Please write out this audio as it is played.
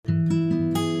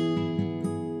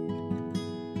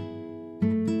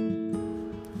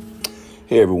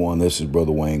Hey everyone, this is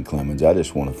Brother Wayne Clemens. I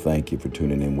just want to thank you for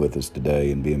tuning in with us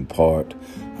today and being part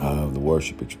of the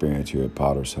worship experience here at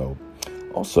Potter's Hope.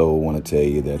 Also, I want to tell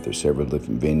you that there's several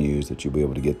different venues that you'll be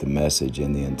able to get the message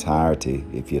in the entirety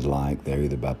if you'd like. They're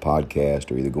either by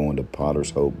podcast or either going to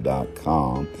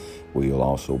pottershope.com, where you'll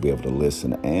also be able to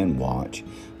listen and watch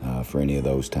for any of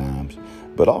those times.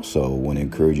 But also, I want to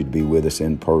encourage you to be with us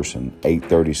in person,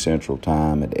 8:30 Central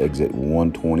Time at exit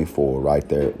 124, right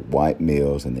there at White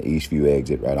Mills and the Eastview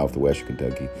exit right off the Western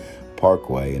Kentucky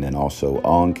Parkway. And then also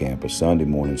on campus, Sunday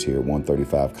mornings here at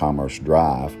 135 Commerce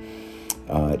Drive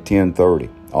at 10:30.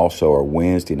 Also, our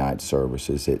Wednesday night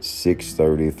services at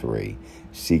 6:33.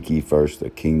 Seek ye first the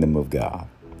kingdom of God.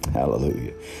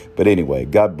 Hallelujah. But anyway,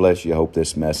 God bless you. I hope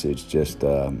this message just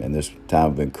in this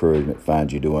time of encouragement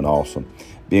finds you doing awesome.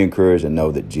 Be encouraged and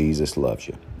know that Jesus loves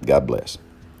you. God bless.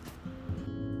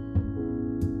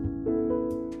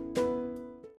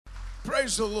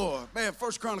 Praise the Lord. Man,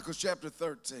 1 Chronicles chapter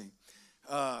 13.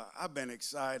 I've been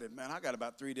excited, man. I got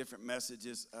about 3 different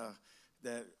messages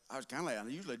that I was kind of like,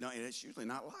 it's usually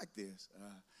not like this.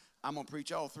 I'm going to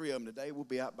preach all 3 of them today. We'll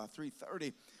be out by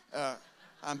 3:30.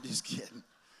 I'm just kidding.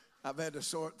 I've had to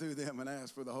sort through them and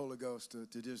ask for the Holy Ghost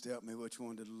to just help me which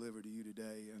one to deliver to you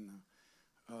today. And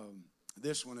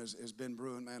this one has been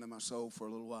brewing, man, in my soul for a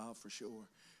little while for sure.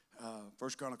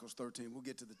 1 Chronicles 13. We'll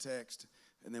get to the text,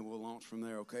 and then we'll launch from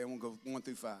there, okay? I'm going to go 1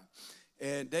 through 5.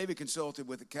 And David consulted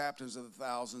with the captains of the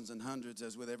thousands and hundreds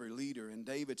as with every leader. And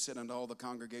David said unto all the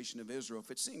congregation of Israel,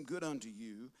 if it seem good unto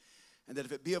you, and that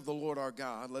if it be of the Lord our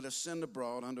God, let us send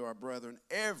abroad unto our brethren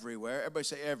everywhere. Everybody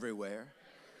say everywhere.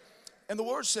 And the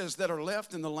word says that are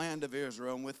left in the land of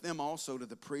Israel, and with them also to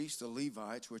the priests, the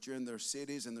Levites, which are in their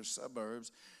cities and their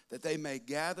suburbs, that they may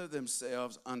gather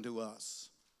themselves unto us.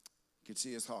 You can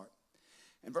see his heart.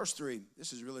 In verse 3,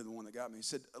 this is really the one that got me. He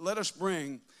said, let us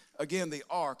bring again the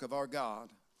ark of our God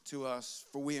to us,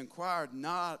 for we inquired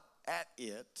not at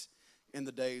it in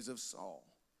the days of Saul.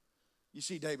 You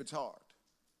see David's heart.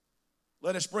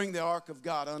 Let us bring the ark of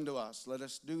God unto us. Let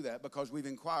us do that because we've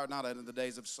inquired not at it in the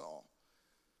days of Saul.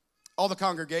 All the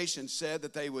congregation said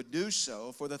that they would do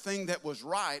so for the thing that was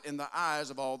right in the eyes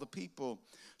of all the people.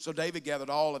 So David gathered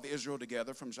all of Israel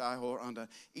together from Shihor unto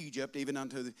Egypt, even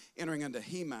unto entering unto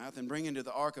Hemath, and bringing to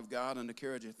the ark of God unto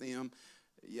Kiriathaim.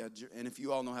 Yeah, and if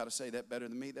you all know how to say that better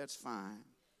than me, that's fine.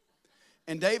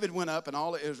 And David went up and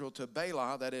all of Israel to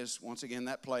Baalah, that is, once again,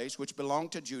 that place which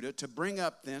belonged to Judah, to bring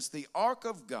up thence the ark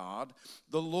of God,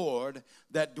 the Lord,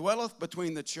 that dwelleth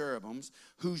between the cherubims,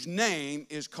 whose name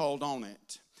is called on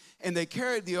it. And they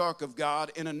carried the ark of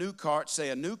God in a new cart, say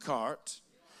a new cart.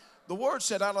 The word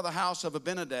said out of the house of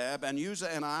Abinadab, and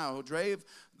Uzzah and Ahio drave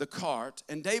the cart.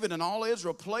 And David and all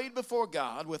Israel played before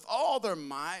God with all their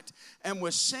might, and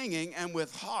with singing, and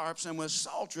with harps, and with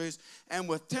psalteries, and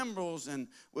with timbrels, and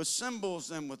with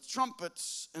cymbals, and with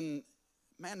trumpets. And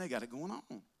man, they got it going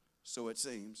on, so it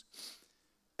seems.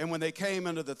 And when they came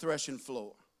into the threshing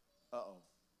floor,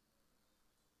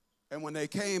 And when they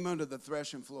came under the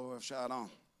threshing floor of Shidon,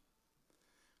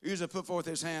 Uzzah put forth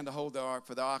his hand to hold the ark,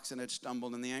 for the oxen had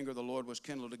stumbled, and the anger of the Lord was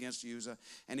kindled against Uzzah,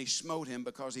 and he smote him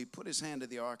because he put his hand to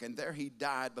the ark, and there he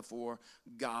died before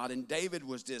God. And David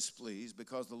was displeased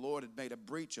because the Lord had made a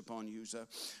breach upon Uzzah,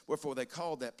 wherefore they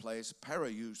called that place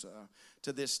Perah-Uzzah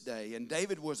to this day. And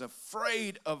David was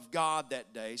afraid of God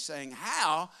that day, saying,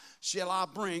 how shall I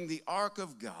bring the ark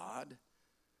of God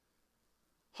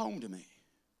home to me?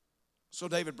 So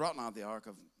David brought not the ark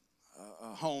of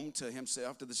home to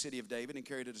himself, to the city of David, and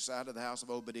carried it aside to the house of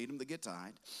Obed-Edom the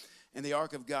Gittite. And the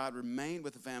ark of God remained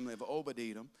with the family of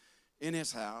Obed-Edom in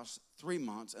his house 3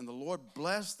 months. And the Lord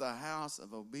blessed the house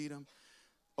of Obed-Edom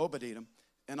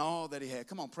and all that he had.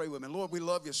 Come on, pray with me. Lord, we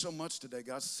love you so much today,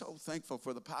 God. So thankful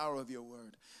for the power of your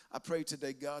word. I pray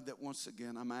today, God, that once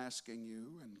again I'm asking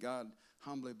you, and God,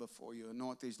 humbly before you,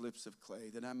 anoint these lips of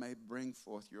clay, that I may bring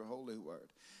forth your holy word.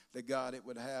 That, God, it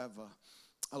would have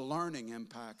a learning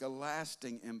impact, a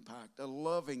lasting impact, a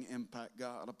loving impact,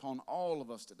 God, upon all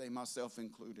of us today, myself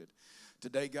included.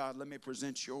 Today, God, let me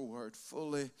present your word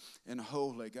fully and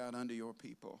wholly, God, unto your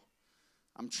people.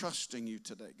 I'm trusting you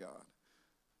today, God,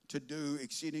 to do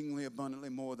exceedingly abundantly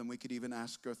more than we could even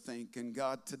ask or think. And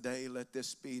God, today, let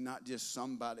this be not just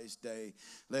somebody's day.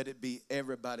 Let it be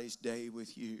everybody's day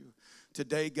with you.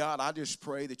 Today, God, I just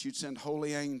pray that you'd send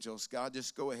holy angels. God,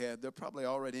 just go ahead. They're probably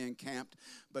already encamped,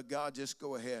 but God, just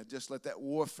go ahead. Just let that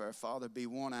warfare, Father, be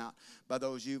worn out by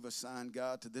those you've assigned,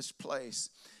 God, to this place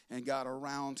and, God,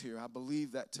 around here. I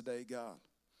believe that today, God.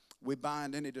 We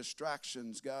bind any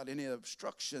distractions, God, any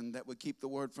obstruction that would keep the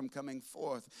word from coming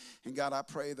forth. And, God, I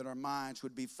pray that our minds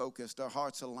would be focused, our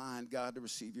hearts aligned, God, to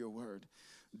receive your word.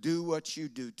 Do what you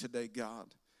do today, God.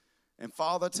 And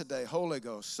Father, today, Holy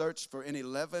Ghost, search for any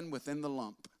leaven within the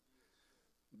lump.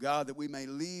 God, that we may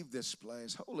leave this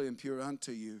place holy and pure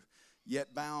unto you,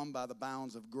 yet bound by the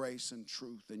bounds of grace and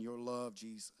truth and your love,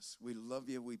 Jesus. We love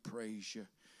you. We praise you.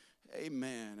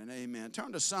 Amen and amen.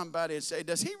 Turn to somebody and say,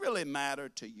 does he really matter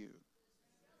to you?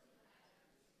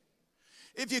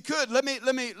 If you could, let me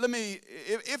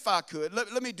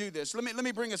do this. Let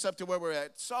me bring us up to where we're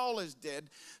at. Saul is dead.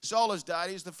 Saul has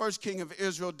died. He's the first king of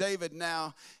Israel. David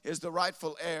now is the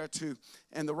rightful heir to,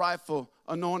 and the rightful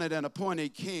anointed and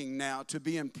appointed king now to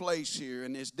be in place here.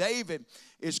 And as David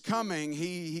is coming,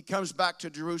 he comes back to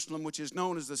Jerusalem, which is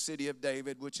known as the city of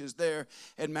David, which is there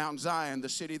at Mount Zion, the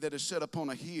city that is set upon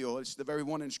a hill. It's the very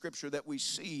one in Scripture that we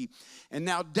see. And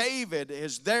now David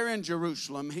is there in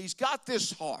Jerusalem. He's got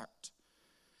this heart.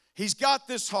 He's got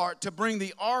this heart to bring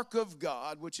the ark of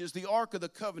God, which is the ark of the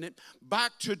covenant,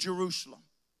 back to Jerusalem.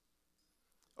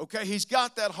 Okay, he's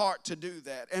got that heart to do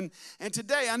that. And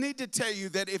today I need to tell you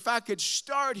that if I could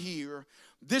start here,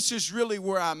 this is really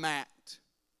where I'm at.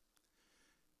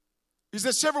 Is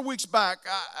that several weeks back,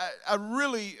 I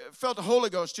really felt the Holy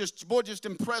Ghost just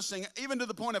impressing, even to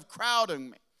the point of crowding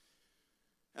me.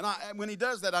 And when he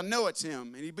does that, I know it's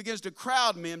him. And he begins to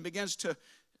crowd me and begins to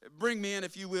bring me in,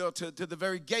 if you will, to the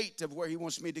very gate of where he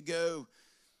wants me to go.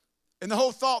 And the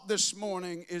whole thought this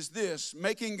morning is this: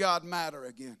 making God matter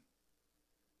again.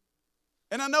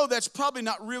 And I know that's probably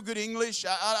not real good English.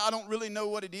 I don't really know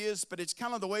what it is, but it's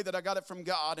kind of the way that I got it from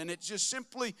God. And it's just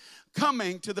simply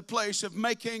coming to the place of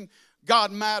making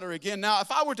God matter again. Now,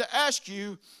 if I were to ask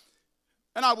you,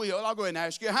 and I'll go ahead and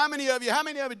ask you, how many of you,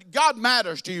 God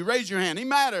matters to you? Raise your hand. He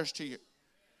matters to you.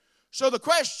 So the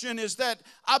question is that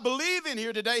I believe in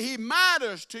here today, he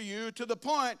matters to you to the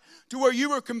point to where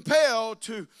you were compelled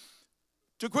to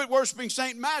quit worshiping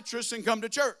St. Mattress and come to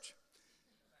church.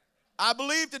 I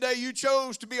believe today you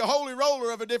chose to be a holy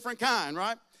roller of a different kind,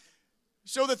 right?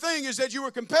 So the thing is that you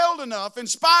were compelled enough,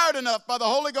 inspired enough by the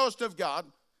Holy Ghost of God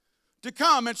to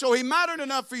come, and so he mattered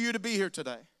enough for you to be here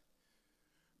today.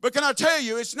 But can I tell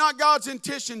you, it's not God's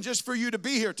intention just for you to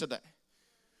be here today.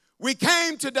 We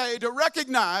came today to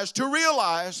recognize, to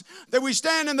realize that we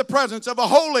stand in the presence of a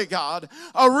holy God,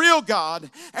 a real God,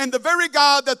 and the very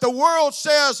God that the world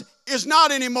says is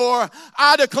not anymore,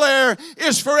 I declare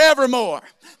is forevermore.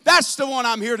 That's the one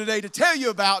I'm here today to tell you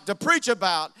about, to preach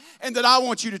about, and that I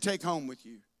want you to take home with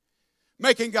you.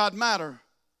 Making God matter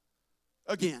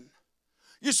again.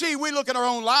 You see, we look at our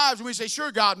own lives and we say,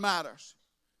 sure, God matters.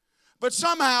 But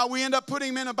somehow we end up putting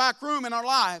him in a back room in our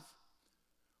life.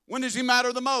 When does he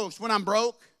matter the most? When I'm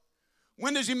broke?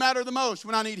 When does he matter the most?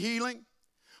 When I need healing?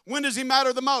 When does he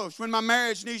matter the most? When my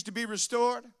marriage needs to be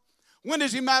restored? When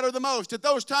does he matter the most? At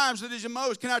those times that he's the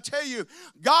most. Can I tell you,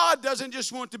 God doesn't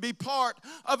just want to be part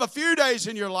of a few days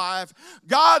in your life.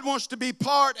 God wants to be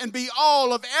part and be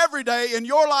all of every day in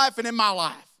your life and in my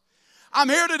life. I'm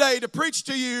here today to preach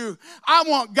to you, I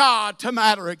want God to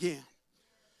matter again.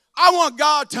 I want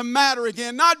God to matter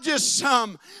again, not just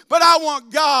some, but I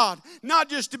want God not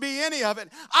just to be any of it.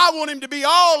 I want him to be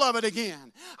all of it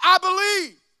again. I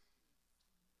believe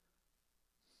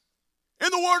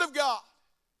in the Word of God.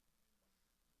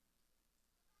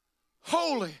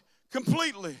 Wholly,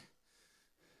 completely,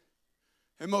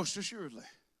 and most assuredly.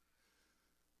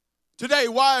 Today,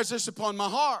 why is this upon my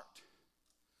heart?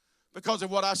 Because of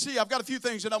what I see. I've got a few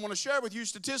things that I want to share with you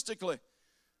statistically.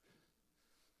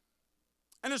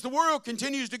 And as the world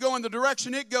continues to go in the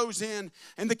direction it goes in,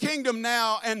 and the kingdom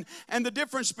now, and the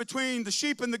difference between the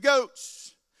sheep and the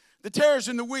goats, the tares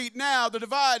and the wheat, now the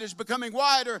divide is becoming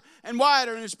wider and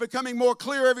wider, and it's becoming more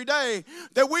clear every day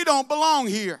that we don't belong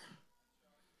here.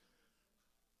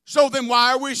 So then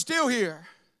why are we still here?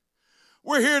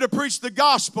 We're here to preach the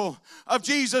gospel of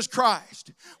Jesus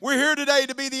Christ. We're here today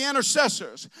to be the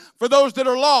intercessors for those that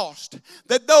are lost,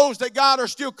 that those that God are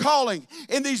still calling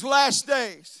in these last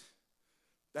days.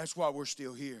 That's why we're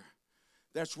still here.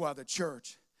 That's why the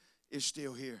church is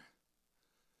still here.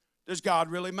 Does God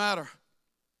really matter?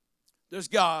 Does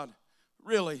God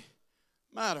really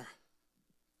matter?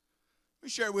 Let me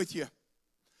share with you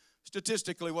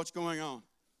statistically what's going on.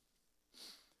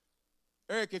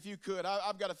 Eric, if you could,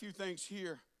 I've got a few things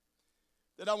here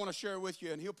that I want to share with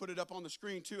you, and he'll put it up on the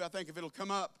screen too, I think, if it'll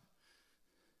come up.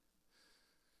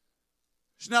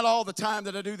 It's not all the time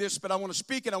that I do this, but I want to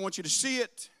speak it. I want you to see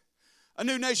it. A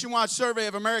new nationwide survey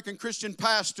of American Christian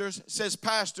pastors says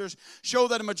pastors show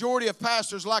that a majority of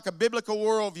pastors lack a biblical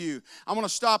worldview. I want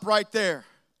to stop right there.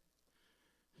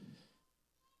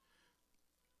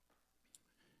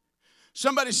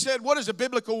 Somebody said, what is a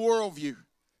biblical worldview?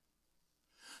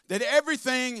 That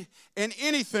everything and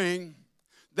anything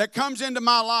that comes into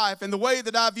my life and the way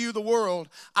that I view the world,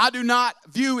 I do not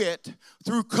view it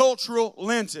through cultural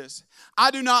lenses.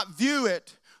 I do not view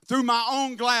it through my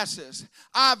own glasses.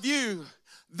 I view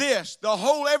this, the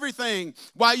whole everything,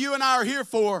 why you and I are here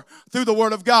for, through the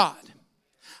Word of God.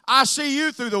 I see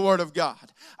you through the Word of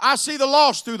God. I see the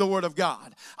lost through the Word of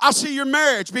God. I see your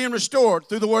marriage being restored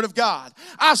through the Word of God.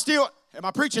 Am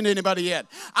I preaching to anybody yet?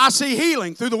 I see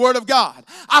healing through the Word of God.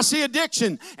 I see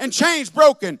addiction and chains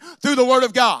broken through the Word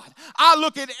of God. I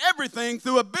look at everything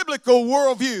through a biblical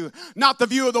worldview. Not the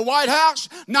view of the White House,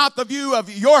 not the view of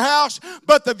your house,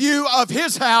 but the view of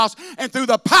His house, and through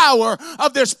the power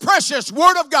of this precious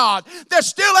Word of God that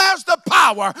still has the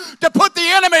power to put the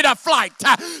enemy to flight,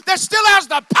 that still has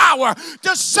the power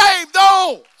to save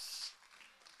those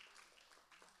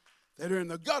that are in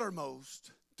the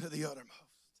guttermost to the uttermost.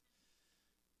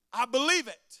 I believe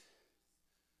it.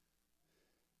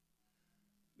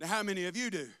 Now, how many of you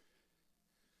do?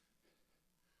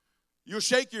 You'll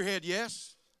shake your head,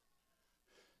 yes.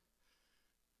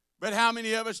 But how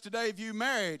many of us today view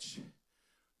marriage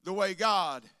the way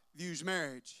God views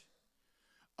marriage?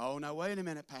 Oh, now wait a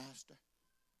minute, Pastor.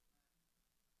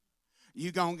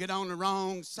 You're going to get on the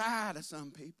wrong side of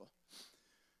some people.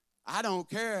 I don't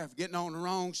care if getting on the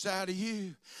wrong side of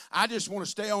you. I just want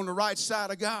to stay on the right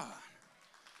side of God.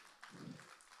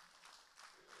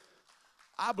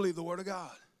 I believe the Word of God.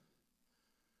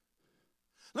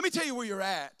 Let me tell you where you're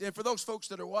at. And for those folks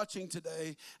that are watching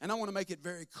today, and I want to make it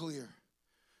very clear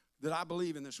that I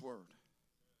believe in this Word.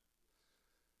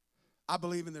 I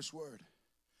believe in this Word.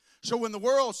 So when the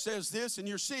world says this, and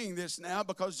you're seeing this now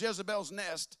because Jezebel's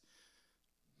nest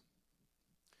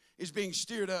is being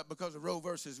steered up because of Roe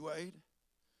versus Wade.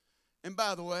 And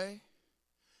by the way,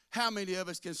 how many of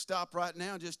us can stop right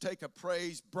now and just take a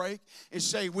praise break and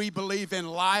say we believe in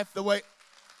life the way...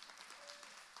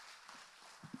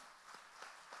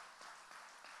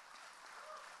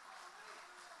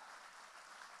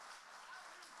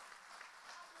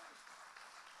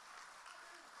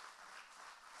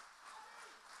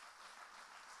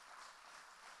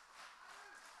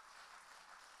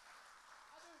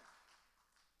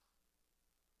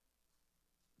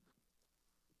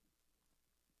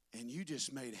 And you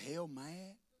just made hell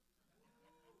mad?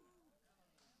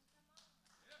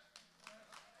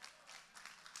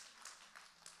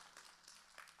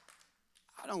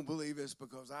 I don't believe it's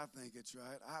because I think it's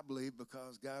right. I believe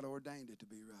because God ordained it to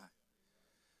be right.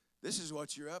 This is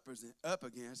what you're up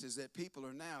against, is that people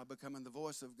are now becoming the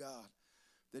voice of God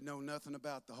that know nothing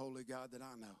about the holy God that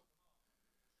I know.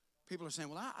 People are saying,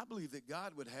 well, I believe that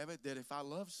God would have it that if I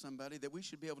love somebody, that we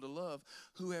should be able to love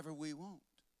whoever we want.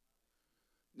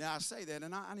 Now, I say that,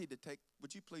 and I need to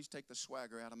would you please take the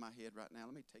swagger out of my head right now?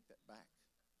 Let me take that back.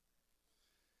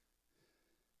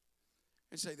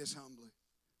 And say this humbly.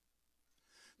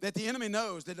 That the enemy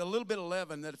knows that a little bit of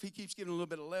leaven, that if he keeps giving a little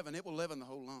bit of leaven, it will leaven the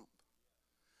whole lump.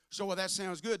 So, well, that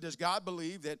sounds good. Does God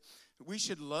believe that we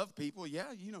should love people?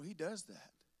 Yeah, He does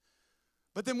that.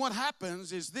 But then what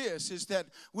happens is this, is that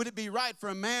would it be right for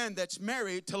a man that's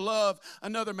married to love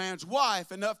another man's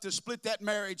wife enough to split that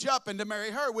marriage up and to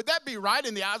marry her? Would that be right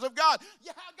in the eyes of God?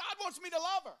 Yeah, God wants me to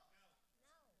love her.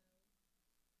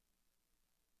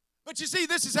 But you see,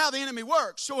 this is how the enemy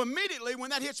works. So immediately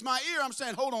when that hits my ear, I'm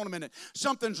saying, hold on a minute.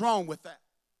 Something's wrong with that.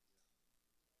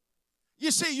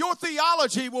 You see, your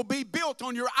theology will be built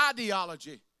on your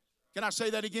ideology. Can I say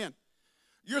that again?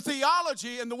 Your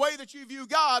theology and the way that you view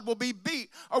God will be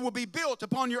built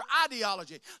upon your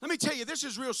ideology. Let me tell you, this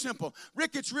is real simple.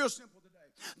 Rick, it's real simple today.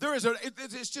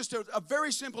 It's just a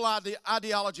very simple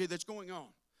ideology that's going on.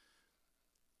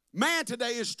 Man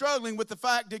today is struggling with the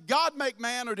fact, did God make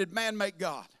man or did man make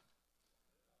God?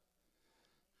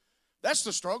 That's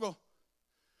the struggle.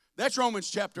 That's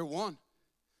Romans chapter 1.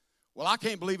 Well, I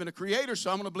can't believe in a creator, so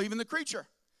I'm going to believe in the creature.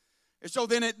 And so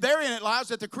then therein it lies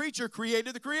that the creature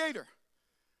created the creator.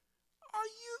 Are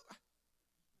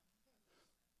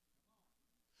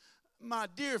you, my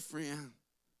dear friend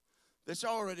that's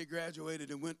already graduated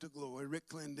and went to glory, Rick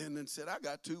Clendon, said, I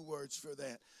got 2 words for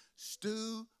that.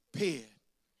 Stupid.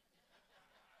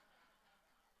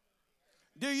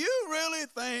 Do you really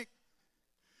think,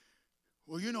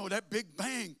 well, that Big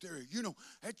Bang Theory,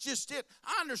 that's just it.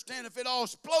 I understand if it all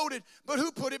exploded, but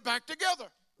who put it back together?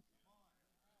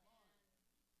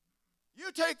 You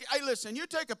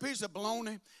take a piece of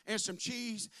bologna and some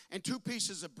cheese and 2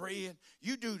 pieces of bread.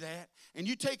 You do that, and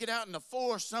you take it out in the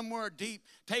forest somewhere deep,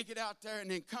 take it out there,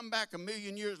 and then come back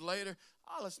 1,000,000 years later.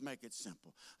 Oh, let's make it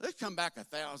simple. Let's come back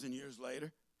 1,000 years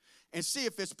later and see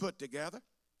if it's put together.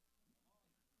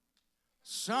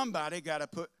 Somebody got to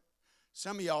put,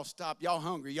 some of y'all stop. Y'all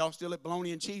hungry. Y'all still at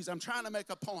bologna and cheese. I'm trying to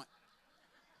make a point.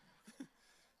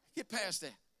 Get past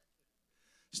that.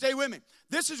 Stay with me.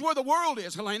 This is where the world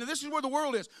is, Helena. This is where the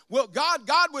world is. Well, God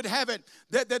would have it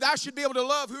that I should be able to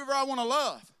love whoever I want to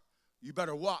love. You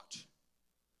better watch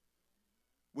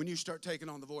when you start taking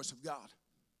on the voice of God.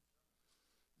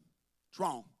 It's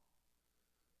wrong.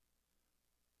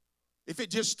 If it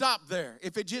just stopped there,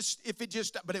 if it just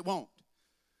stopped, but it won't.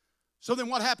 So then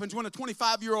what happens when a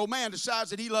 25-year-old man decides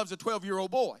that he loves a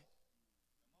 12-year-old boy?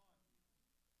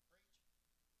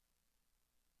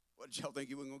 What, did y'all think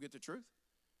he wasn't going to get the truth?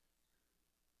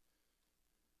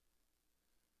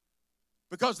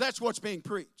 Because that's what's being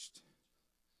preached.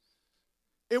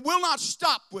 It will not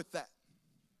stop with that.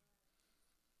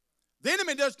 The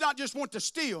enemy does not just want to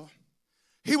steal.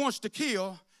 He wants to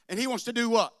kill, and he wants to do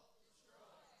what?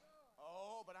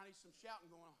 Oh, but I need some shouting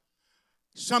going on.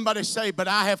 Somebody say, but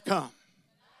I have come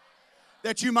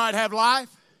that you might have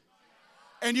life,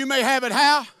 and you may have it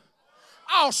how?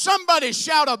 Oh, somebody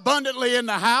shout abundantly in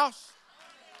the house.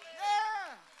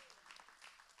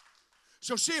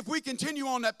 So see, if we continue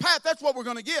on that path, that's what we're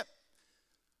going to get.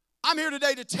 I'm here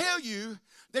today to tell you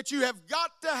that you have got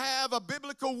to have a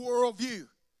biblical worldview.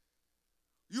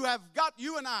 You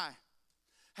and I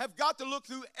have got to look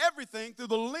through everything through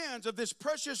the lens of this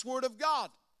precious Word of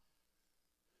God.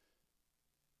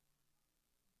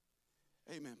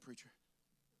 Amen, preacher.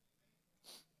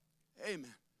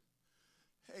 Amen.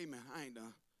 Amen. I ain't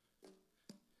done.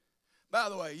 By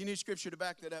the way, you need scripture to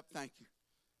back that up. Thank you.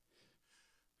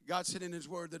 God said in His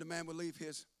Word that a man would leave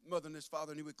his mother and his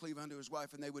father, and he would cleave unto his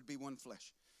wife, and they would be one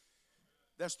flesh.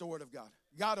 That's the Word of God.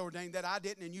 God ordained that. I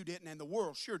didn't, and you didn't, and the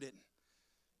world sure didn't.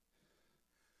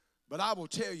 But I will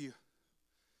tell you,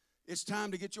 it's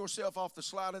time to get yourself off the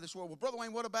slide of this world. Well, Brother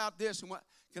Wayne, what about this? And what?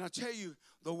 Can I tell you,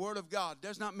 the Word of God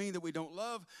does not mean that we don't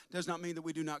love, does not mean that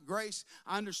we do not grace.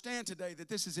 I understand today that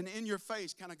this is an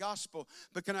in-your-face kind of gospel.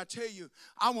 But can I tell you,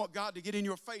 I want God to get in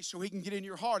your face so He can get in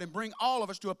your heart and bring all of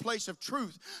us to a place of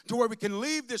truth to where we can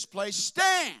leave this place,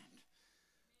 stand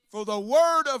for the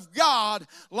Word of God,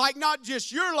 like not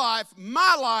just your life,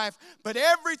 my life, but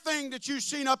everything that you've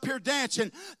seen up here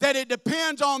dancing, that it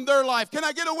depends on their life. Can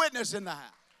I get a witness in the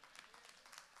house?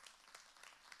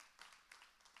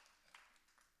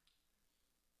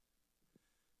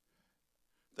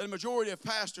 The majority of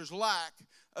pastors lack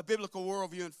a biblical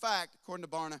worldview. In fact, according to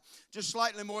Barna, just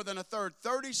slightly more than a third,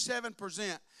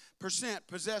 37%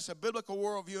 possess a biblical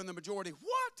worldview in the majority.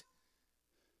 What?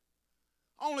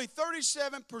 Only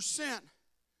 37%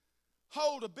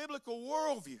 hold a biblical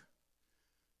worldview.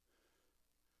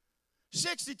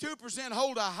 62%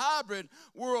 hold a hybrid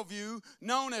worldview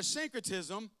known as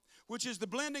syncretism, which is the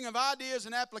blending of ideas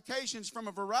and applications from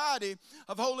a variety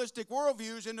of holistic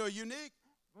worldviews into a unique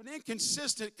but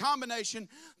inconsistent combination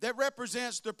that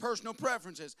represents their personal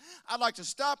preferences. I'd like to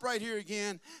stop right here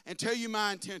again and tell you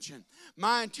my intention.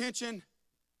 My intention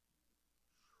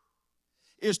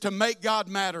is to make God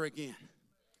matter again.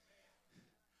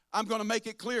 I'm going to make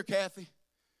it clear, Kathy.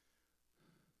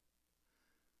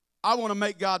 I want to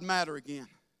make God matter again.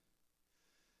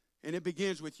 And it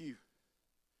begins with you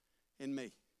and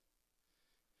me.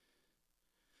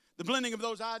 The blending of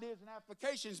those ideas and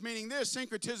applications, meaning this,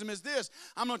 syncretism is this.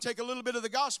 I'm going to take a little bit of the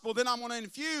gospel, then I'm going to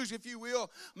infuse, if you will,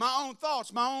 my own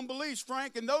thoughts, my own beliefs,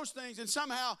 Frank, and those things. And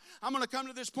somehow I'm going to come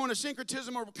to this point of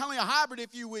syncretism, or kind of a hybrid,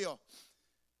 if you will.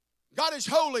 God is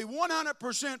holy,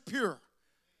 100% pure.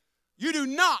 You do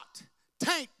not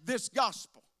taint this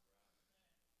gospel.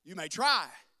 You may try,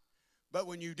 but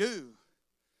when you do,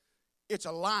 it's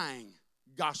a lying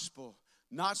gospel.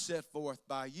 Not set forth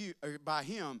by you, or by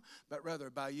Him, but rather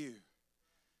by you.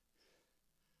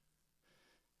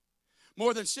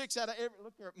 More than 6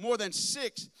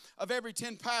 of every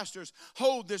 10 pastors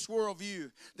hold this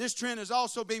worldview. This trend is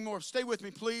also being more. Stay with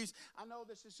me, please. I know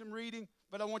this is some reading,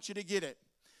 but I want you to get it.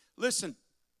 Listen.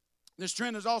 This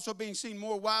trend is also being seen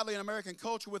more widely in American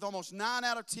culture, with almost 9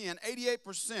 out of 10,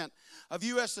 88% of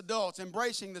U.S. adults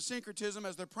embracing the syncretism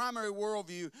as their primary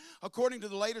worldview, according to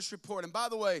the latest report. And by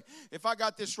the way, if I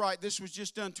got this right, this was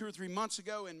just done 2 or 3 months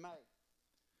ago in May.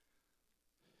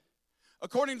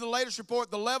 According to the latest report,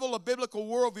 the level of biblical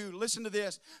worldview, listen to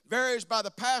this, varies by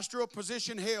the pastoral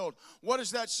position held. What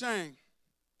is that saying?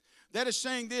 That is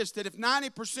saying this, that if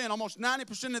 90%, almost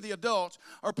 90% of the adults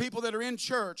are people that are in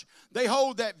church, they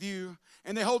hold that view,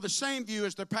 and they hold the same view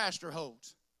as their pastor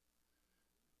holds.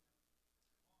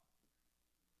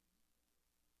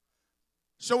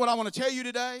 So what I want to tell you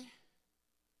today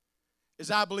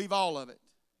is I believe all of it.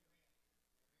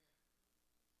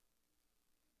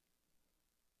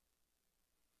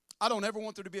 I don't ever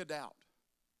want there to be a doubt.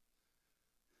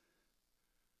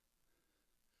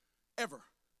 Ever.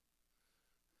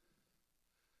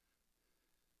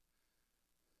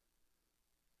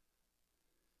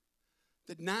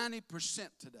 that 90%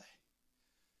 today,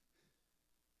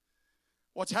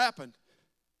 what's happened?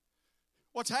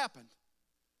 What's happened?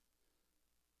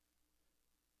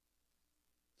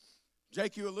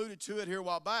 Jake, you alluded to it here a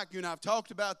while back. You and I have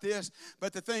talked about this.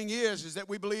 But the thing is that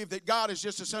we believe that God is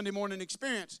just a Sunday morning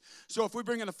experience. So if we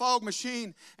bring in a fog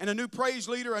machine and a new praise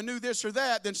leader, a new this or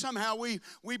that, then somehow we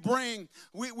bring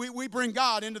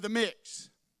God into the mix.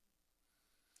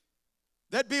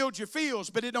 That builds your feels,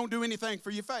 but it don't do anything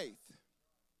for your faith.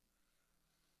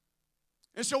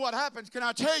 And so what happens, can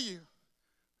I tell you?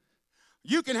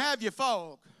 You can have your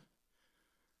fog.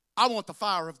 I want the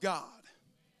fire of God.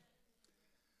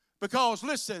 Because,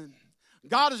 listen,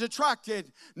 God is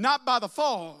attracted not by the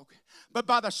fog, but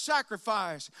by the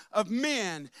sacrifice of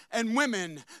men and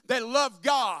women that love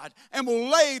God and will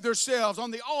lay themselves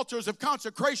on the altars of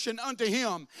consecration unto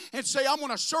Him and say, I'm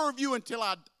going to serve you until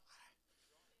I die.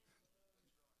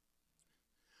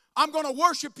 I'm going to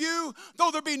worship you,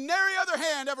 though there be nary other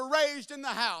hand ever raised in the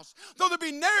house. Though there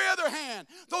be nary other hand,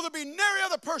 though there be nary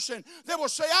other person that will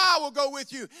say, I will go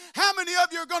with you. How many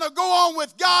of you are going to go on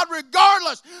with God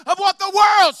regardless of what the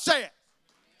world says?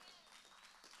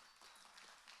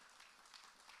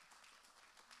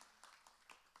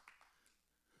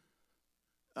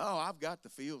 Oh, I've got the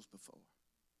feels before.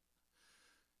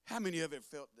 How many of it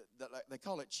felt that they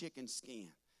call it chicken skin?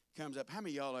 Comes up. How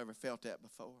many of y'all ever felt that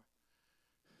before?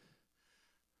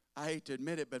 I hate to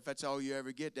admit it, but if that's all you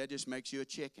ever get, that just makes you a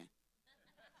chicken.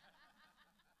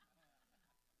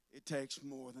 It takes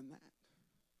more than that.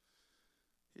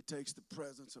 It takes the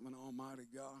presence of an almighty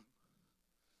God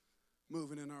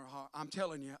moving in our heart. I'm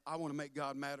telling you, I want to make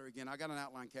God matter again. I got an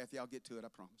outline, Kathy. I'll get to it, I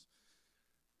promise.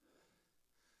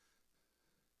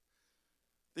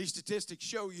 These statistics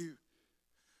show you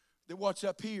that what's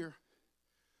up here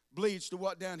bleeds to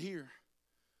what down here.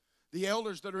 The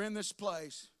elders that are in this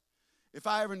place, if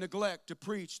I ever neglect to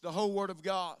preach the whole Word of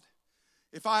God,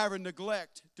 if I ever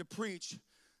neglect to preach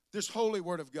this holy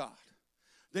Word of God,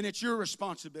 then it's your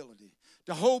responsibility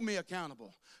to hold me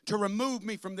accountable, to remove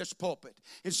me from this pulpit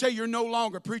and say you're no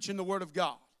longer preaching the Word of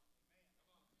God.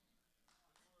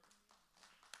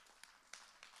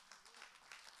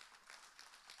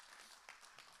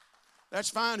 That's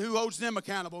fine. Who holds them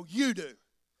accountable? You do.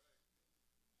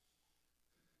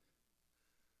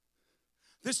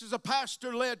 This is a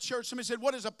pastor-led church. Somebody said,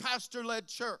 what is a pastor-led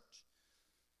church?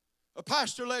 A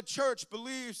pastor-led church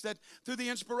believes that through the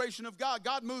inspiration of God,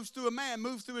 God moves through a man,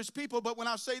 moves through His people. But when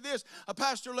I say this, a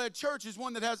pastor-led church is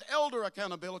one that has elder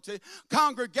accountability,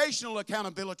 congregational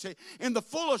accountability in the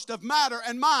fullest of matter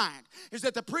and mind. Is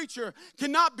that the preacher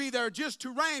cannot be there just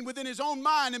to reign within his own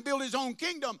mind and build his own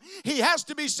kingdom. He has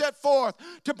to be set forth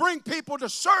to bring people to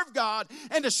serve God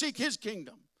and to seek His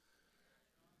kingdom.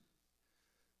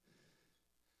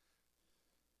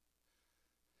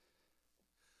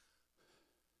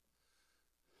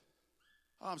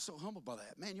 Oh, I'm so humbled by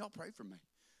that. Man, y'all pray for me.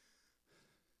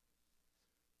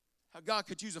 How God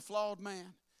could use a flawed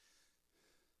man.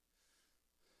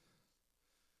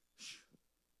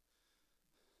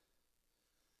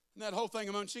 And that whole thing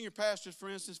among senior pastors, for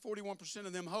instance, 41%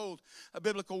 of them hold a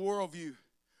biblical worldview.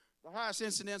 The highest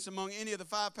incidence among any of the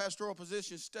 5 pastoral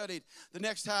positions studied. The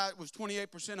next high was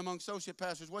 28% among associate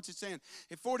pastors. What's it saying?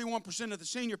 If 41% of the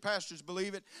senior pastors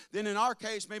believe it, then in our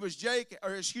case, maybe it was Jake,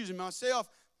 or myself,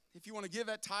 if you want to give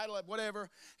that title, whatever.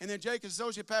 And then Jake is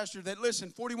associate pastor that, listen,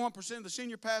 41% of the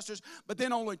senior pastors, but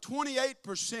then only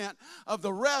 28% of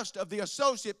the rest of the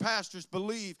associate pastors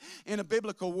believe in a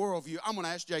biblical worldview. I'm going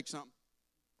to ask Jake something.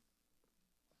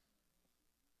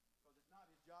 Because it's not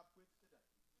his job quit today.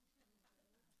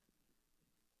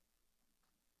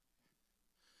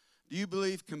 Do you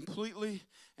believe completely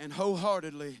and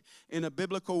wholeheartedly in a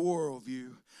biblical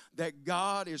worldview that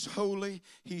God is holy,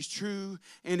 He's true,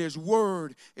 and His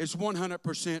Word is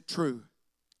 100% true?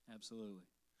 Absolutely.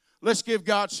 Let's give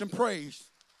God some praise.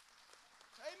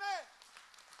 Amen.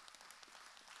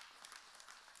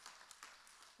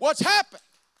 What's happened?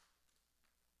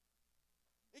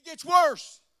 It gets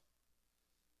worse.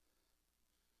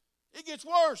 It gets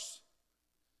worse.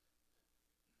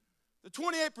 The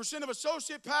 28% of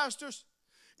associate pastors,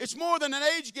 it's more than an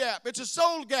age gap. It's a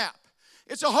soul gap.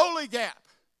 It's a holy gap.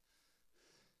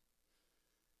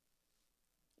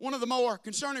 One of the more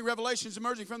concerning revelations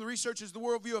emerging from the research is the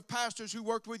worldview of pastors who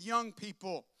worked with young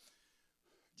people.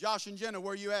 Josh and Jenna,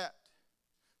 where are you at?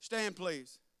 Stand,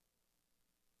 please.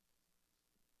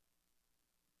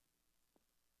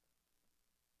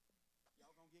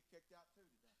 Y'all going to get kicked out too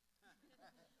today. If you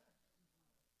don't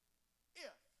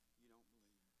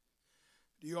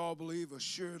believe. Do you all believe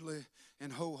assuredly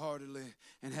and wholeheartedly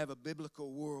and have a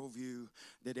biblical worldview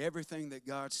that everything that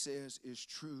God says is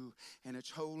true and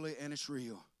it's holy and it's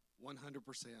real? 100%.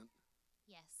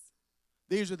 Yes.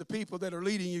 These are the people that are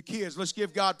leading your kids. Let's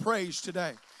give God praise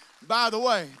today. By the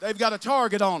way, they've got a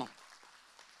target on them.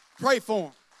 Pray for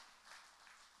them.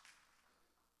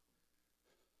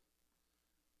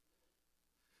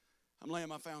 I'm laying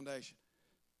my foundation.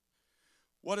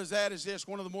 What is that? Is this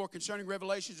one of the more concerning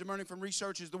revelations emerging from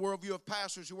research is the worldview of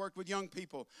pastors who work with young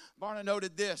people. Barna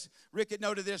noted this, Rickett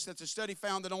noted this, that the study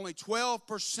found that only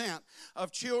 12%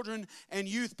 of children and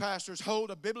youth pastors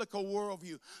hold a biblical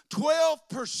worldview.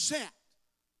 12%.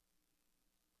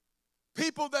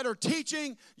 People that are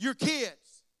teaching your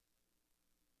kids.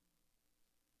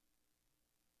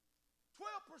 12%,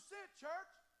 church.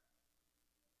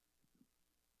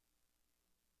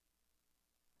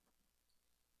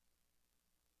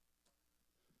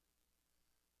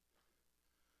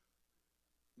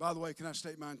 By the way, can I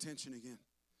state my intention again?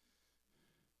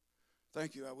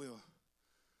 Thank you, I will.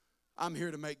 I'm here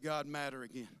to make God matter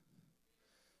again.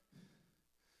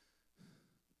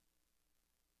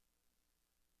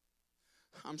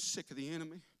 I'm sick of the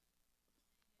enemy.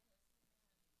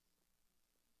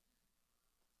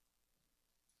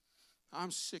 I'm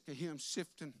sick of him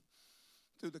sifting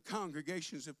through the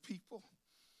congregations of people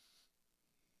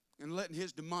and letting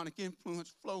his demonic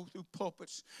influence flow through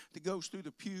pulpits that goes through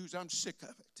the pews. I'm sick of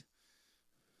it.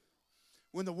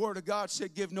 When the Word of God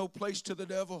said give no place to the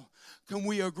devil, can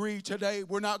we agree today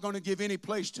we're not going to give any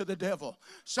place to the devil?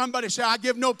 Somebody say, I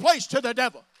give no place to the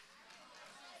devil.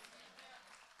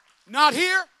 Not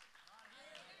here,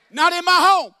 not in my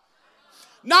home,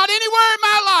 not anywhere in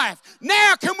my life.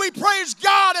 Now can we praise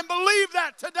God and believe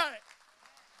that today?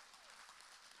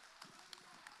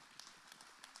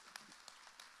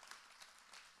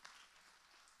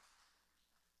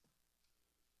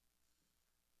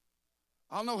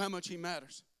 I'll know how much he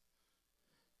matters.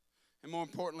 And more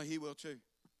importantly, he will too.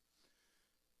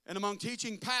 And among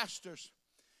teaching pastors,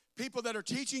 people that are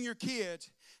teaching your kids,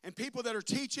 and people that are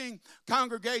teaching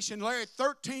congregation, Larry,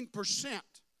 13%.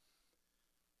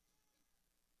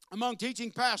 Among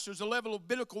teaching pastors, the level of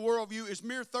biblical worldview is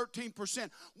mere 13%.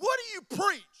 What do you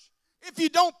preach if you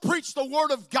don't preach the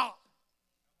Word of God?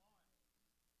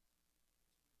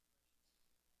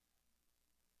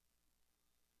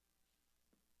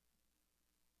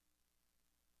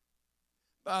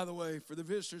 By the way, for the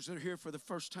visitors that are here for the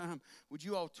first time, would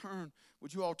you all turn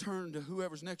to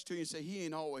whoever's next to you and say, he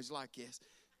ain't always like this.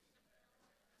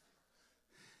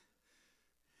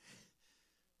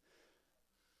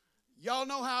 Y'all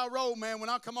know how I roll, man, when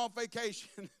I come off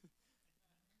vacation.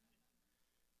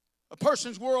 A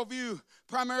person's worldview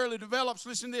primarily develops,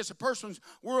 listen to this, a person's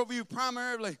worldview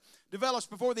primarily develops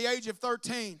before the age of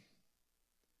 13.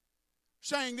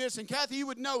 Saying this, and Kathy, you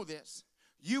would know this.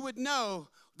 You would know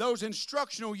those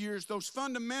instructional years, those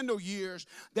fundamental years,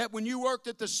 that when you worked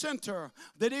at the center,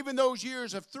 that even those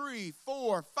years of 3,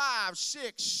 4, 5,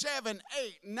 6, 7,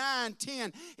 8, 9,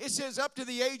 10, it says up to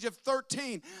the age of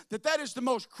 13, that is the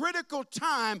most critical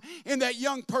time in that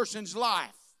young person's life.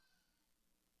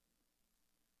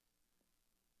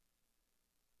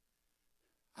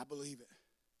 I believe it.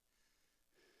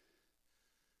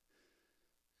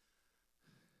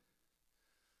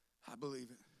 I believe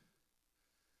it.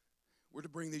 We're to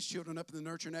bring these children up in the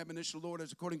nurture and admonition of the Lord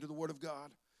as according to the Word of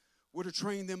God. We're to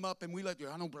train them up, and we let you.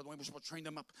 I know, Brother Wayne, we're supposed to train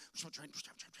them up. We're supposed to train.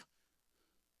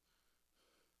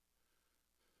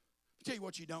 I'll tell you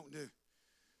what you don't do.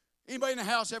 Anybody in the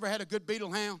house ever had a good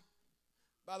beetle hound?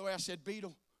 By the way, I said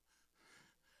beetle.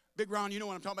 Big Ron, you know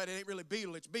what I'm talking about. It ain't really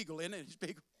beetle, it's beagle, isn't it? It's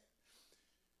beagle.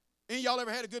 Any of y'all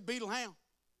ever had a good beetle hound?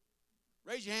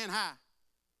 Raise your hand high.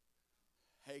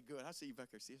 Hey, good. I see you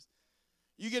back there, sis.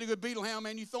 You get a good beetle hound,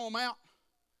 man, you throw them out.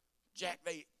 Jack,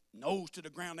 they nose to the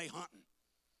ground, they hunting.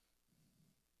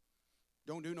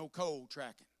 Don't do no cold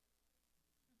tracking.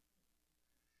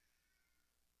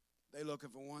 They looking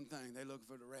for one thing. They looking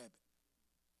for the rabbit.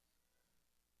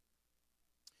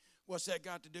 What's that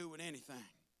got to do with anything?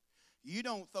 You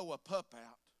don't throw a pup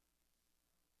out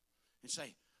and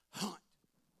say, hunt.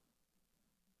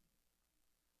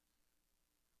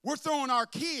 We're throwing our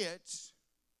kids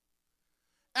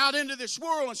out into this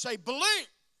world and say, believe.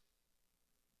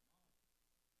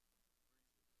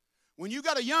 When you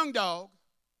got a young dog,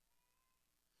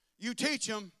 you teach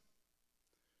them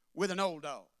with an old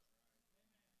dog.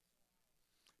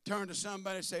 Turn to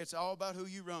somebody and say, it's all about who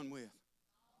you run with.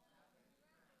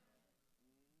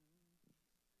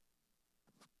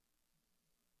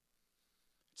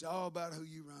 It's all about who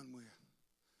you run with.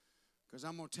 Because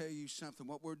I'm going to tell you something.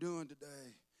 What we're doing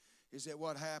today is that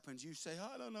what happens? You say,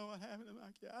 I don't know what happened to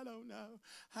my kid. I don't know.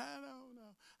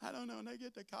 I don't know. And they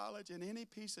get to college, and any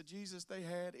piece of Jesus they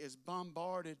had is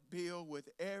bombarded, Bill, with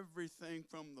everything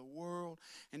from the world.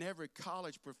 And every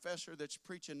college professor that's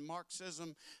preaching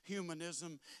Marxism,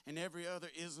 humanism, and every other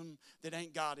ism that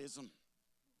ain't Godism.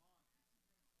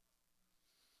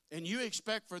 And you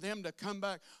expect for them to come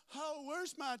back, oh,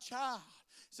 where's my child?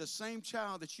 It's the same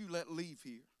child that you let leave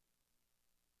here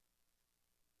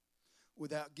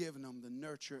without giving them the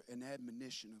nurture and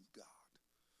admonition of God.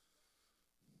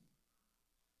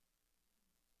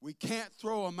 We can't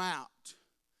throw them out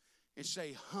and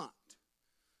say, hunt.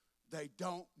 They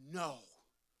don't know.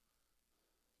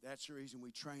 That's the reason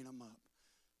we train them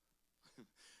up.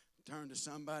 Turn to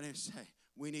somebody and say,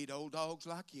 we need old dogs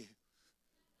like you.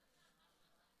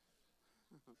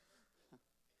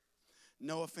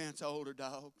 No offense, older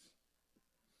dogs.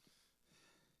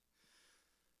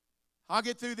 I'll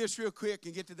get through this real quick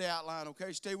and get to the outline,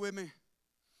 okay? Stay with me.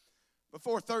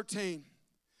 Before 13,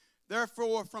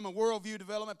 therefore, from a worldview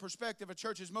development perspective, a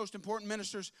church's most important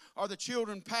ministers are the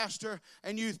children pastor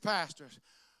and youth pastors.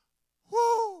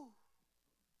 Woo!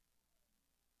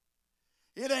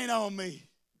 It ain't on me.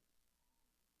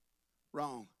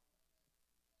 Wrong.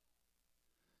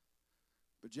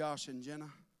 But Josh and Jenna,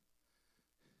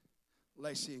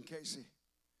 Lacey and Casey,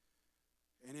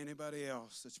 and anybody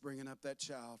else that's bringing up that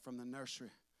child from the nursery,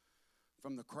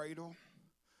 from the cradle,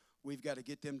 we've got to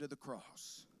get them to the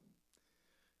cross.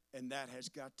 And that has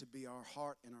got to be our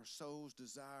heart and our soul's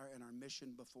desire and our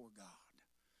mission before God.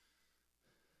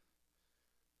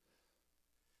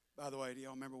 By the way, do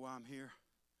y'all remember why I'm here?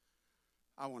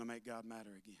 I want to make God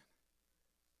matter again.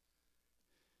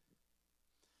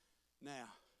 Now,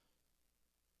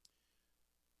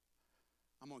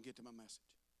 I'm going to get to my message.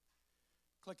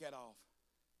 Click that off.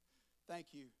 Thank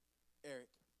you, Eric.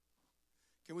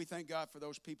 Can we thank God for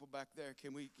those people back there?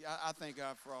 Can we? I thank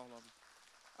God for all of them.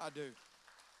 I do.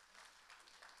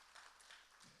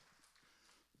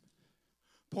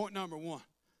 Point number one.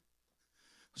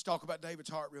 Let's talk about David's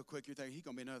heart real quick. You're thinking, he's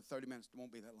going to be another 30 minutes. It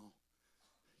won't be that long.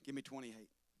 Give me 28.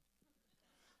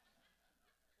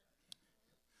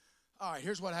 All right,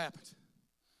 here's what happens.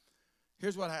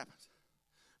 Here's what happens.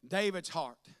 David's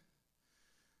heart.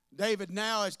 David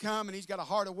now has come and he's got a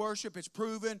heart of worship. It's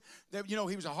proven that, he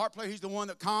was a heart player. He's the one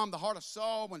that calmed the heart of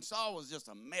Saul when Saul was just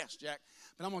a mess, Jack.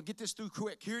 But I'm going to get this through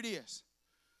quick. Here it is.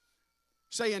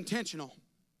 Say intentional.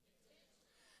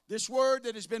 This word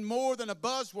that has been more than a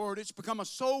buzzword, it's become a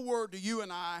soul word to you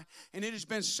and I, and it has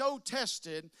been so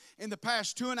tested in the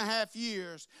past 2.5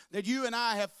 years that you and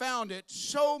I have found it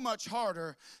so much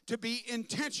harder to be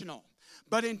intentional.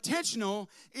 But intentional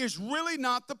is really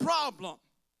not the problem.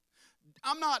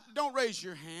 Don't raise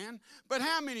your hand, but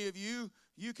how many of you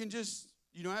can just,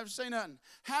 you don't have to say nothing.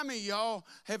 How many of y'all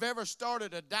have ever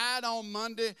started a diet on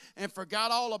Monday and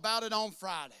forgot all about it on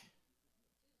Friday?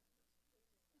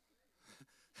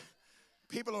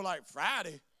 People are like,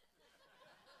 Friday?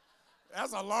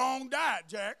 That's a long diet,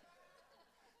 Jack.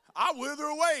 I wither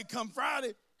away come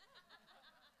Friday.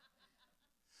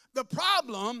 The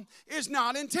problem is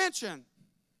not intention.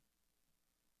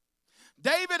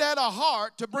 David had a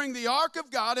heart to bring the ark of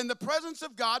God and the presence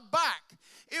of God back.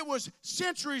 It was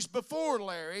centuries before,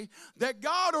 Larry, that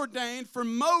God ordained for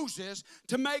Moses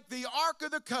to make the Ark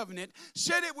of the Covenant,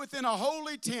 set it within a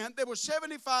holy tent that was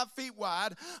 75 feet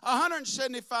wide,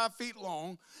 175 feet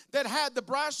long, that had the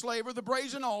brass laver, the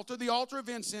brazen altar, the altar of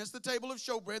incense, the table of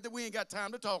showbread that we ain't got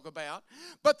time to talk about.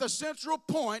 But the central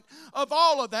point of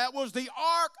all of that was the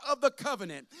Ark of the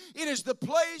Covenant. It is the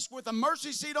place with a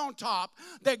mercy seat on top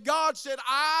that God said,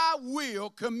 I will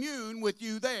commune with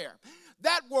you there.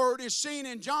 That word is seen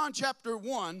in John chapter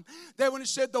 1, that when it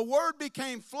said the word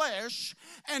became flesh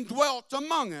and dwelt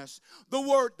among us. The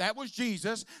word, that was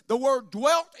Jesus. The word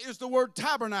dwelt is the word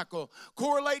tabernacle,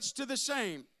 correlates to the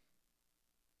same.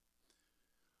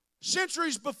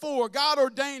 Centuries before, God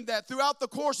ordained that throughout the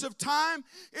course of time,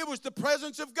 it was the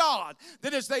presence of God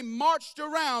that as they marched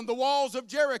around the walls of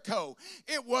Jericho,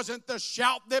 it wasn't the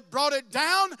shout that brought it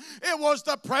down, it was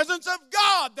the presence of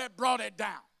God that brought it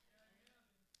down.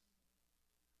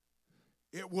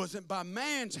 It wasn't by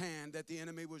man's hand that the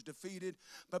enemy was defeated,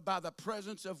 but by the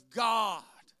presence of God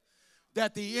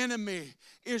that the enemy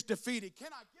is defeated. Can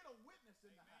I get a witness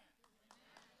in the house?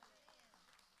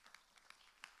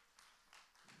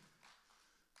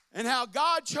 And how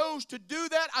God chose to do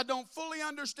that, I don't fully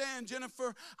understand,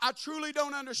 Jennifer. I truly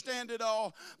don't understand it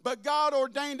all. But God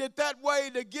ordained it that way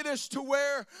to get us to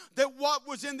where that what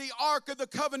was in the Ark of the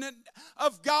Covenant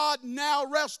of God now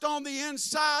rests on the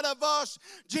inside of us.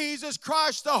 Jesus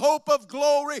Christ, the hope of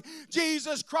glory.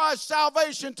 Jesus Christ,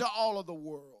 salvation to all of the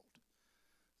world.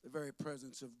 the very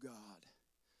presence of God.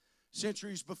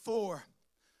 Centuries before,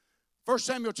 1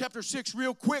 Samuel chapter 6,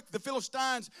 real quick, the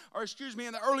Philistines,